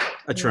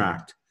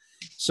attract.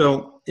 Yeah.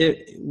 So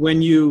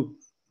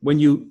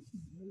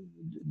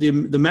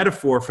the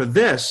metaphor for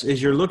this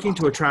is you're looking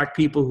to attract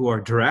people who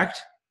are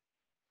direct,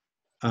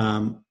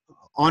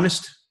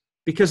 honest.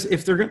 Because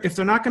if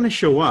they're not going to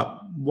show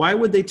up, why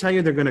would they tell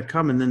you they're going to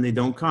come and then they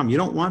don't come? You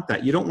don't want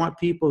that. You don't want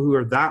people who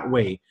are that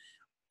way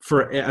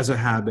as a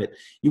habit.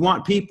 You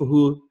want people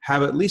who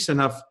have at least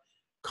enough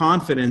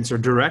confidence or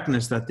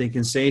directness that they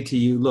can say to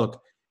you,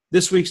 look,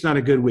 this week's not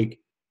a good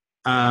week.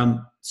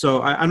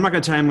 So I'm not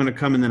going to tell you I'm going to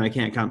come and then I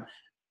can't come.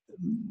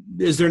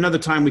 Is there another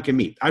time we can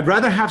meet? I'd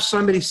rather have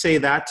somebody say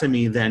that to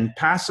me than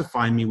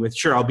pacify me with,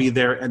 sure, I'll be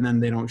there, and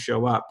then they don't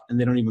show up and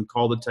they don't even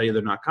call to tell you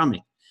they're not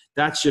coming.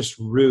 That's just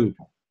rude.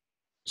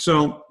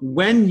 So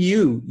when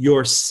you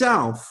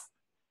yourself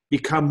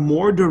become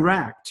more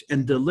direct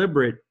and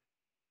deliberate,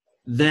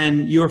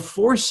 then you're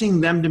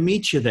forcing them to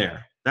meet you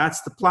there.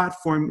 That's the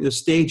platform, the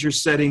stage you're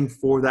setting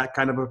for that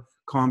kind of a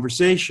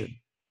conversation.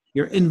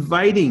 You're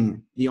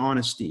inviting the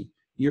honesty.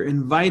 You're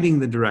inviting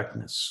the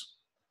directness.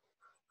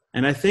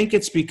 And I think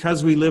it's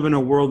because we live in a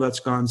world that's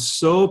gone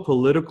so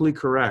politically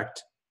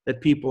correct that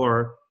people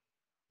are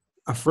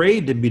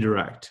afraid to be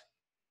direct.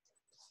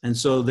 And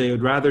so they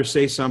would rather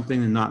say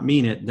something and not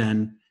mean it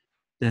than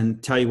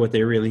tell you what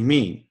they really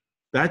mean.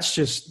 That's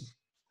just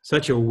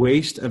such a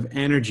waste of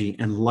energy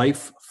and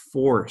life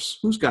force.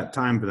 Who's got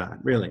time for that,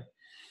 really?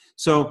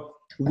 So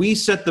we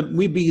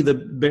be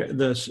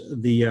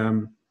the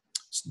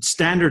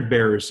standard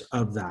bearers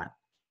of that.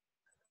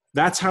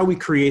 That's how we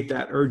create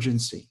that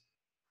urgency,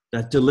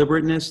 that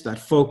deliberateness, that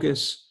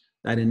focus,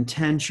 that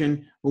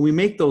intention. When we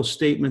make those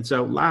statements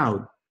out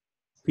loud,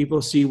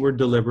 people see we're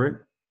deliberate,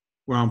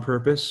 we're on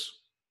purpose,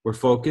 we're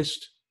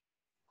focused.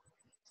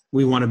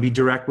 We want to be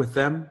direct with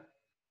them.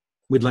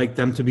 We'd like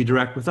them to be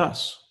direct with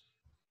us.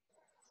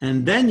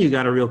 And then you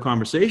got a real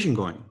conversation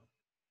going.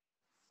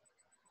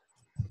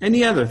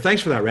 Any other?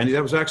 Thanks for that, Randy.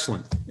 That was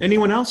excellent.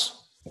 Anyone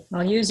else?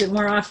 I'll use it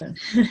more often.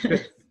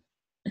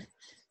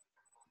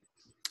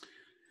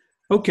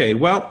 Okay,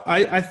 well,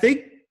 I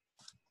think,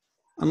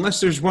 unless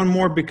there's one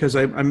more, because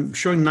I'm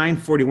showing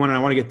 9:41 and I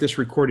want to get this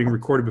recording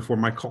recorded before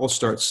my call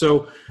starts.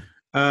 So,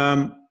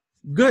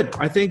 good.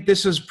 I think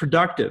this is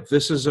productive.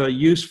 This is a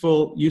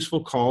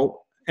useful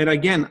call. And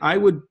again, I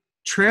would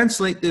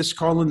translate this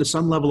call into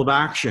some level of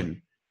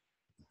action.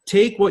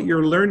 Take what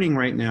you're learning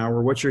right now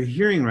or what you're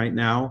hearing right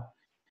now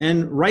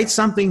and write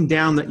something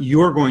down that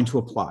you're going to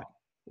apply.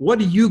 What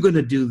are you going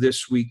to do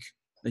this week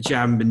that you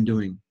haven't been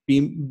doing?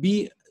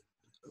 Be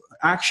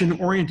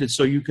action-oriented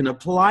so you can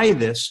apply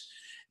this.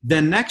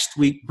 Then next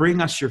week,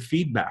 bring us your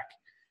feedback.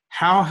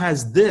 How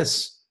has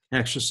this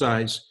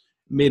exercise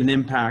made an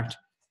impact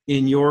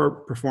in your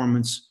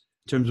performance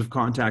in terms of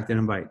contact and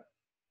invite?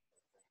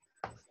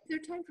 Is there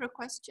time for a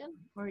question?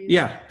 Or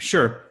Yeah,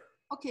 sure.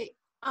 Okay.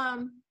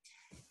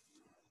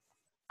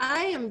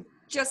 I am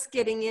just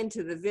getting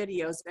into the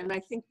videos, and I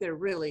think they're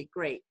really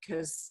great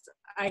because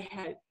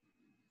I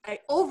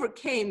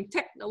overcame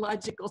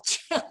technological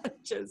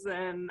challenges,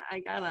 and I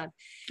got on.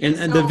 And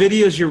the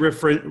videos you're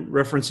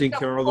referencing,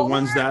 Carol, the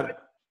ones that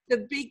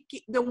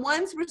the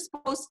ones we're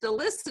supposed to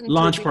listen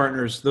Launch to.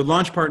 Partners, the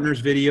Launch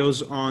Partners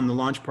videos on the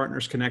Launch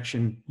Partners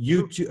Connection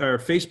YouTube or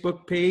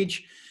Facebook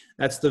page.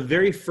 That's the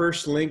very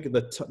first link.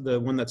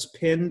 The one that's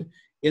pinned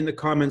in the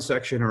comment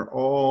section are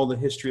all the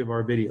history of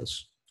our videos.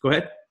 Go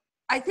ahead.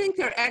 I think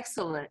they're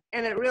excellent,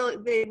 and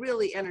they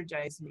really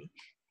energize me.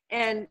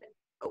 And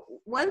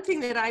one thing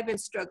that I've been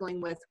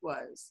struggling with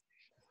was,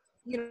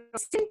 it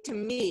seemed to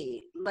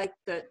me like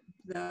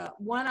the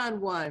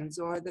one-on-ones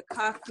or the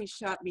coffee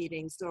shop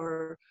meetings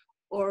or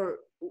our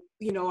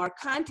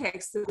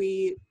contacts that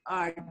we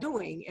are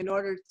doing in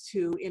order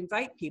to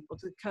invite people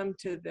to come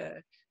to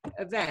the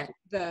event,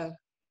 the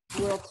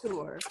World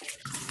Tour,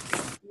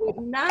 would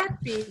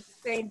not be the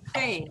same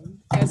thing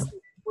as the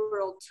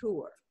World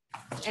Tour.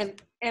 And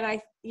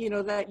I,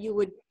 that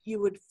you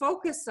would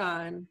focus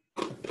on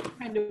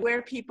kind of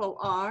where people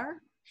are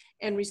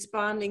and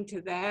responding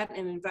to that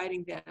and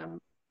inviting them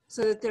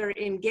so that they're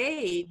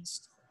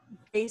engaged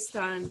based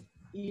on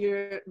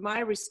my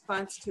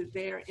response to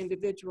their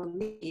individual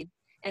need.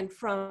 And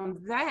from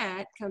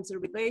that comes a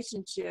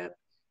relationship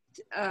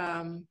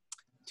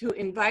to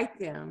invite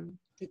them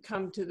to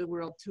come to the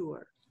World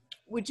Tour.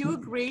 Would you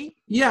agree?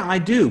 Yeah, I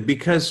do,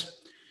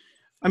 because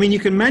I mean, you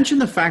can mention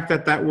the fact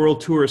that that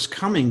world tour is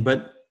coming,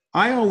 but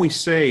I always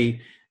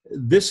say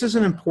this is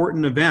an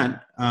important event.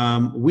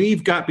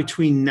 We've got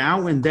between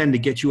now and then to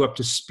get you up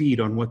to speed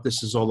on what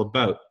this is all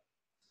about.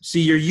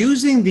 See, you're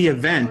using the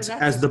event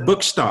as the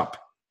book stop.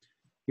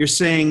 You're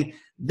saying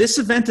this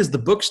event is the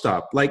book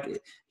stop.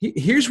 Like,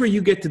 here's where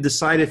you get to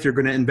decide if you're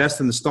going to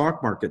invest in the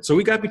stock market. So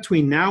we got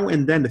between now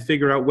and then to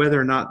figure out whether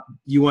or not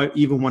you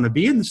even want to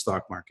be in the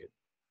stock market.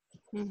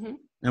 Mm-hmm.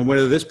 And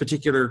whether this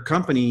particular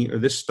company or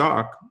this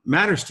stock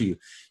matters to you.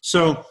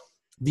 So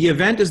the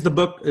event is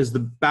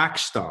the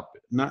backstop,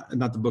 not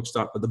the book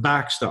stop, but the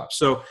backstop.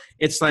 So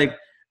it's like,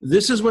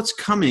 this is what's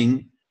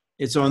coming.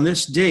 It's on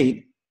this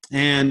date.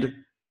 And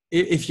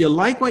if you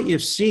like what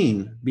you've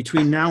seen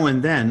between now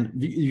and then,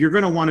 you're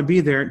going to want to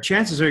be there.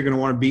 Chances are you're going to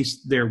want to be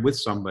there with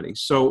somebody.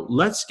 So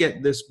let's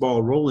get this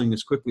ball rolling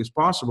as quickly as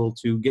possible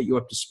to get you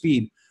up to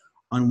speed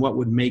on what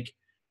would make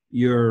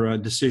your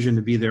decision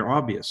to be there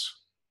obvious.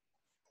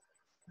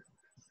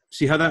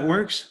 See how that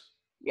works?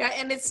 Yeah,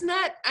 and it's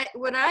not,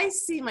 what I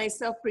see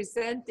myself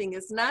presenting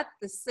is not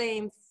the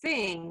same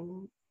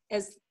thing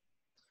as,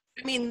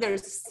 I mean,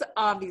 there's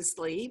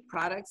obviously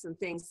products and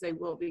things, they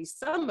will be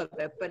some of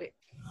it, but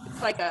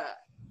it's like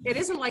it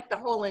isn't like the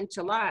whole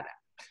enchilada,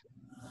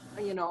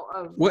 you know.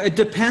 Well, it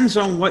depends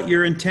on what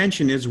your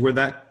intention is, where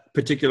that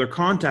particular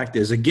contact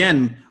is.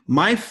 Again,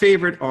 my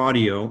favorite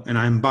audio, and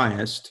I'm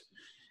biased,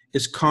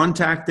 is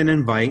Contact and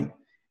Invite.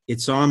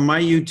 It's on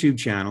my YouTube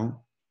channel.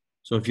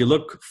 So if you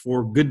look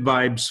for Good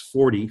Vibes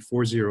 40, Goodvibes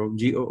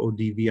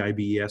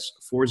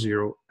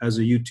 40 as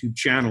a YouTube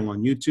channel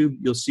on YouTube,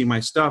 you'll see my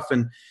stuff.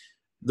 And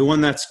the one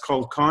that's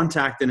called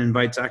Contact and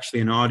Invite's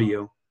actually an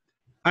audio.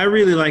 I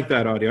really like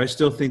that audio. I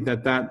still think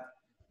that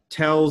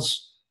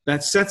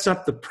sets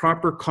up the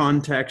proper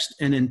context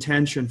and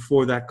intention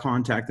for that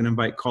contact and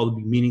invite call to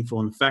be meaningful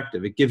and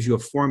effective. It gives you a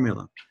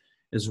formula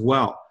as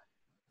well.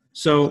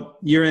 So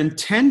your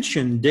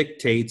intention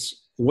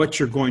dictates what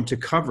you're going to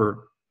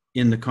cover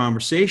in the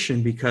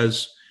conversation,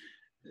 because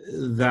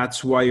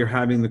that's why you're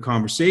having the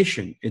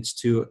conversation. It's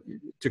to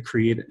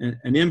create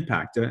an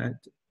impact.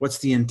 What's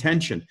the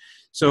intention?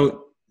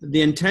 So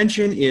the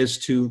intention is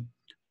to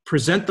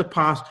present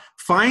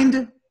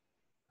find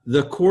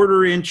the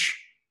 1/4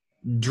 inch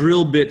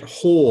drill bit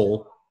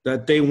hole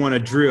that they want to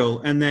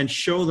drill, and then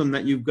show them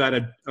that you've got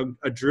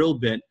a drill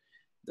bit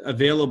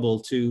available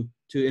to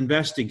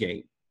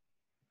investigate.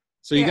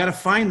 So you got to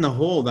find the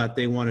hole that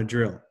they want to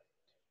drill.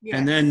 Yes.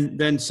 And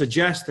then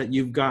suggest that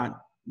you've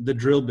got the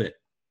drill bit.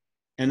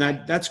 And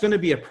that's going to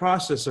be a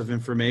process of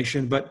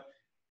information. But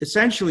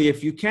essentially,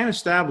 if you can't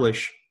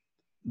establish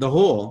the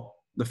hole,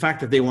 the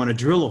fact that they want to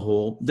drill a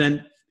hole,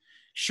 then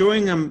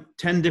showing them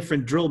 10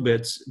 different drill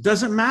bits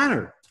doesn't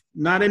matter.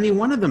 Not any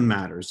one of them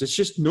matters. It's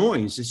just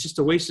noise. It's just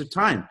a waste of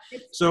time.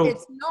 It's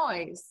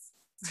noise.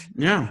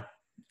 Yeah.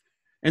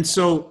 And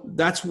so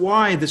that's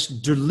why this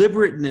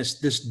deliberateness,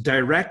 this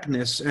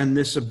directness, and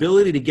this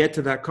ability to get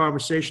to that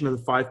conversation of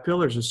the 5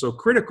 pillars is so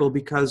critical,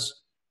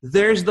 because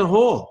there's the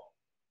hole.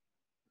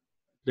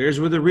 There's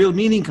where the real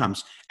meaning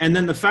comes. And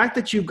then the fact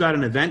that you've got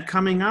an event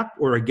coming up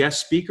or a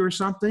guest speaker or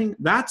something,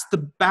 that's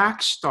the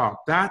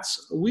backstop.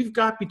 We've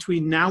got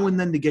between now and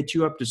then to get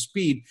you up to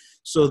speed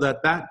so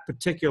that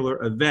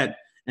particular event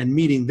and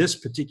meeting this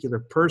particular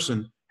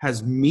person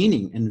has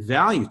meaning and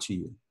value to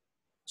you.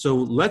 So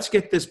let's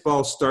get this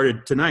ball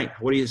started tonight.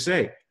 What do you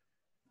say?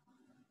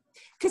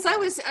 Because I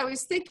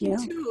was thinking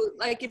too,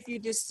 like, if you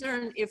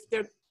discern if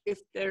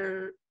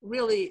they're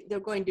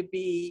going to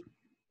be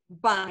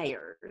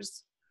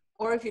buyers,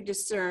 or if you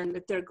discern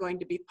that they're going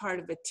to be part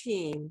of a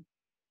team,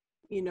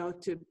 you know,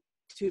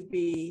 to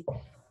be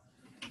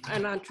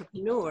an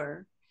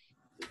entrepreneur,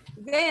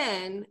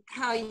 then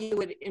how you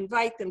would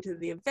invite them to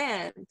the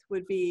event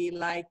would be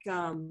like,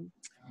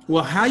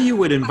 well, how you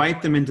would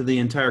invite them into the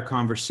entire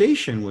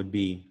conversation would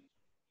be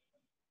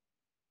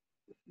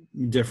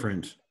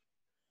different.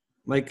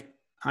 Like,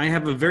 I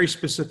have a very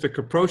specific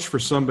approach for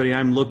somebody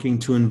I'm looking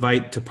to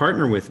invite to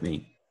partner with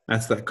me.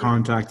 That's that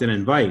contact and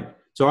invite.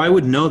 So I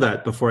would know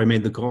that before I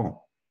made the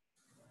call.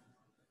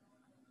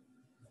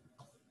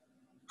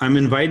 I'm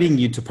inviting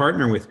you to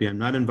partner with me. I'm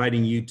not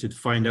inviting you to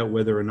find out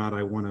whether or not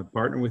I want to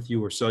partner with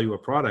you or sell you a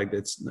product.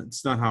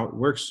 It's not how it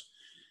works.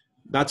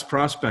 That's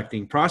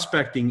prospecting.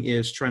 Prospecting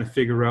is trying to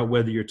figure out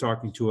whether you're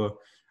talking to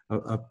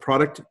a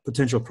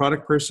potential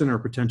product person or a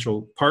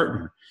potential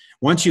partner.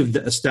 Once you've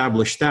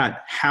established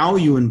that, how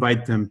you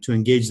invite them to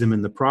engage them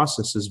in the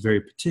process is very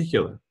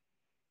particular.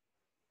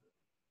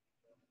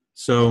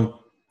 So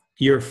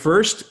your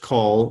first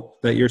call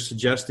that you're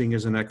suggesting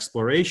is an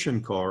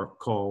exploration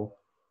call,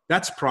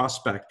 that's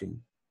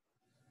prospecting.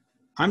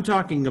 I'm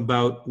talking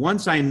about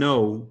once I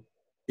know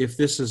if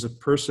this is a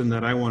person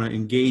that I want to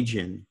engage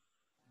in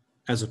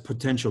as a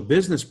potential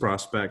business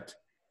prospect,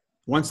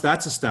 once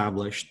that's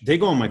established, they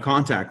go on my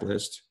contact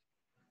list,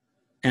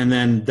 and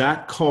then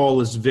that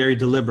call is very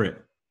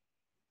deliberate.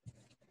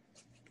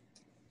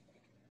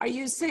 Are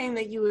you saying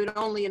that you would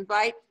only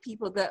invite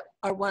people that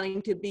are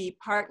wanting to be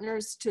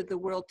partners to the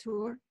world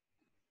tour?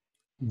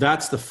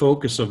 That's the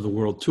focus of the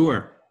world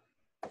tour.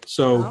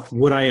 So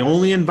would I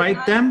only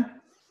invite them?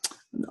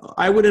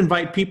 I would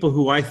invite people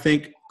who I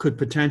think could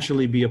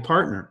potentially be a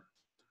partner.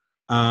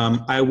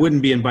 I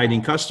wouldn't be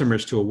inviting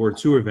customers to a World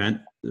Tour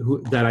event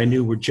that I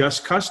knew were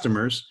just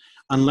customers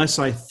unless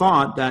I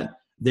thought that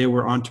they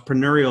were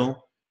entrepreneurial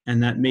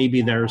and that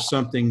maybe there's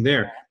something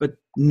there. But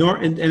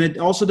and it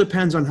also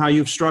depends on how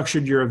you've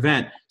structured your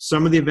event.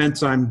 Some of the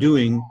events I'm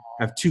doing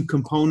have two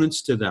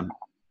components to them.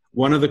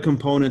 One of the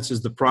components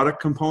is the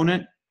product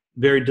component,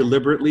 very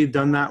deliberately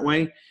done that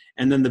way.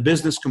 And then the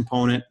business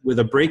component with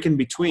a break in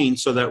between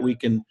so that we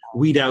can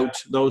weed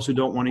out those who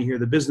don't want to hear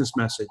the business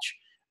message.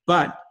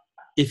 But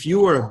if you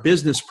were a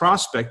business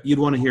prospect, you'd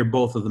want to hear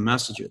both of the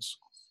messages.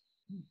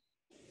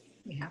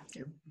 We have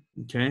to.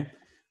 Okay.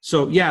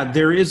 So yeah,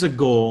 there is a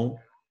goal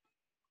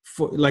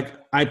for, like,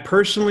 I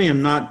personally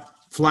am not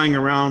flying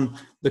around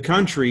the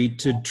country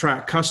to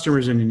track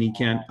customers in an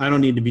eCan. I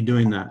don't need to be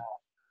doing that.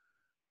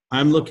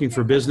 I'm looking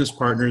for business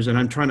partners and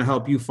I'm trying to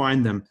help you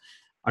find them.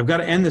 I've got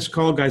to end this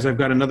call, guys. I've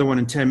got another one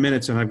in 10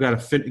 minutes and I've got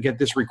to get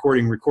this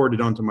recording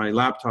recorded onto my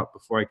laptop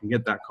before I can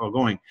get that call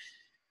going.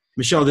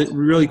 Michelle,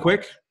 really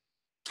quick.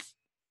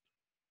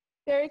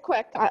 Very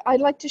quick. I'd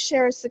like to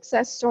share a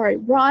success story.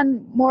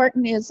 Ron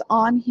Morton is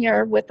on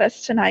here with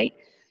us tonight,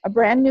 a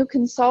brand new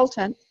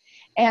consultant.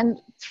 And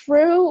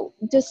through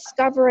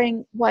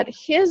discovering what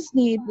his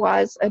need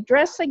was,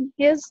 addressing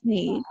his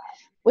need,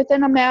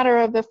 within a matter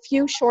of a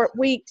few short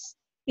weeks,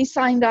 he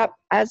signed up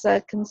as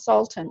a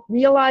consultant,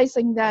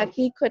 realizing that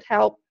he could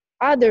help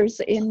others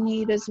in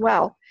need as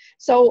well.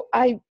 So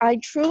I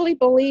truly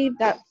believe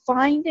that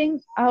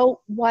finding out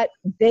what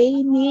they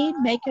need,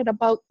 make it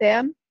about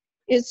them,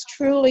 is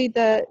truly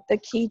the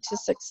key to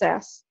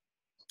success.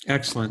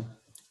 Excellent.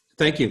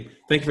 Thank you.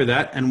 Thank you for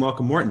that, and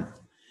welcome, Morton.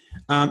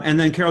 And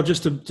then, Carol,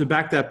 just to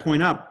back that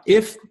point up,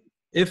 if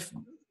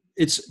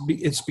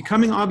it's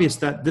becoming obvious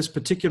that this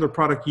particular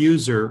product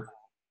user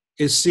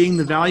is seeing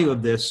the value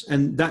of this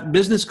and that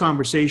business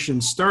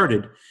conversation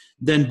started,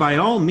 then by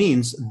all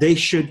means, they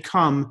should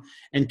come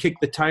and kick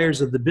the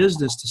tires of the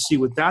business to see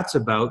what that's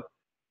about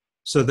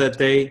so that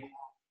they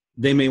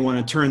may want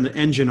to turn the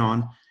engine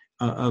on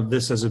of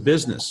this as a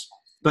business.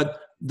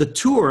 But the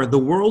tour, the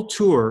world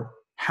tour,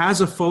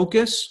 has a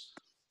focus.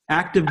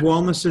 Active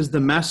wellness is the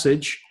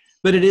message,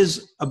 but it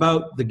is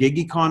about the gig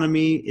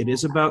economy. It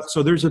is about,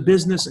 so there's a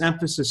business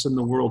emphasis in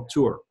the world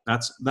tour.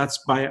 That's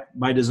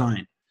by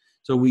design.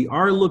 So we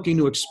are looking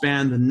to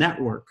expand the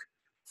network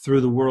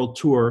through the world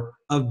tour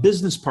of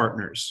business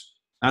partners.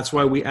 That's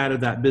why we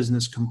added that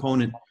business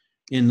component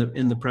in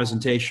the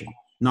presentation.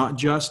 Not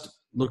just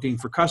looking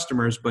for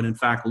customers, but in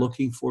fact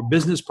looking for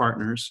business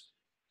partners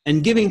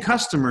and giving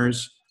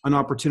customers an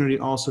opportunity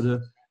also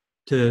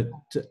to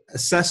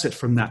assess it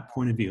from that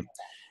point of view.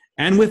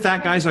 And with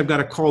that, guys, I've got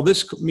to call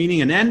this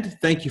meeting an end.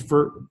 Thank you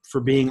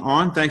for being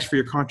on. Thanks for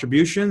your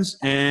contributions.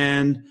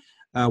 And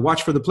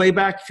watch for the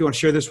playback if you want to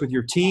share this with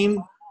your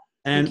team.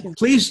 And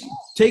please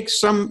take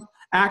some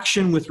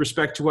action with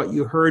respect to what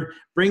you heard.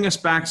 Bring us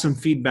back some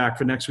feedback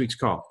for next week's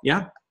call.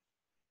 Yeah?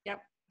 Yep.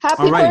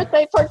 Happy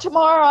birthday for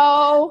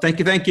tomorrow. Thank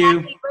you. Thank you.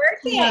 Happy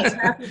birthday. Yes,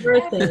 happy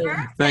birthday.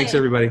 Thanks,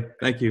 everybody.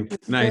 Thank you.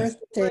 Nice.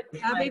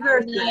 Happy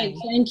birthday.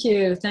 Thank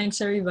you. Thanks,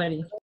 everybody.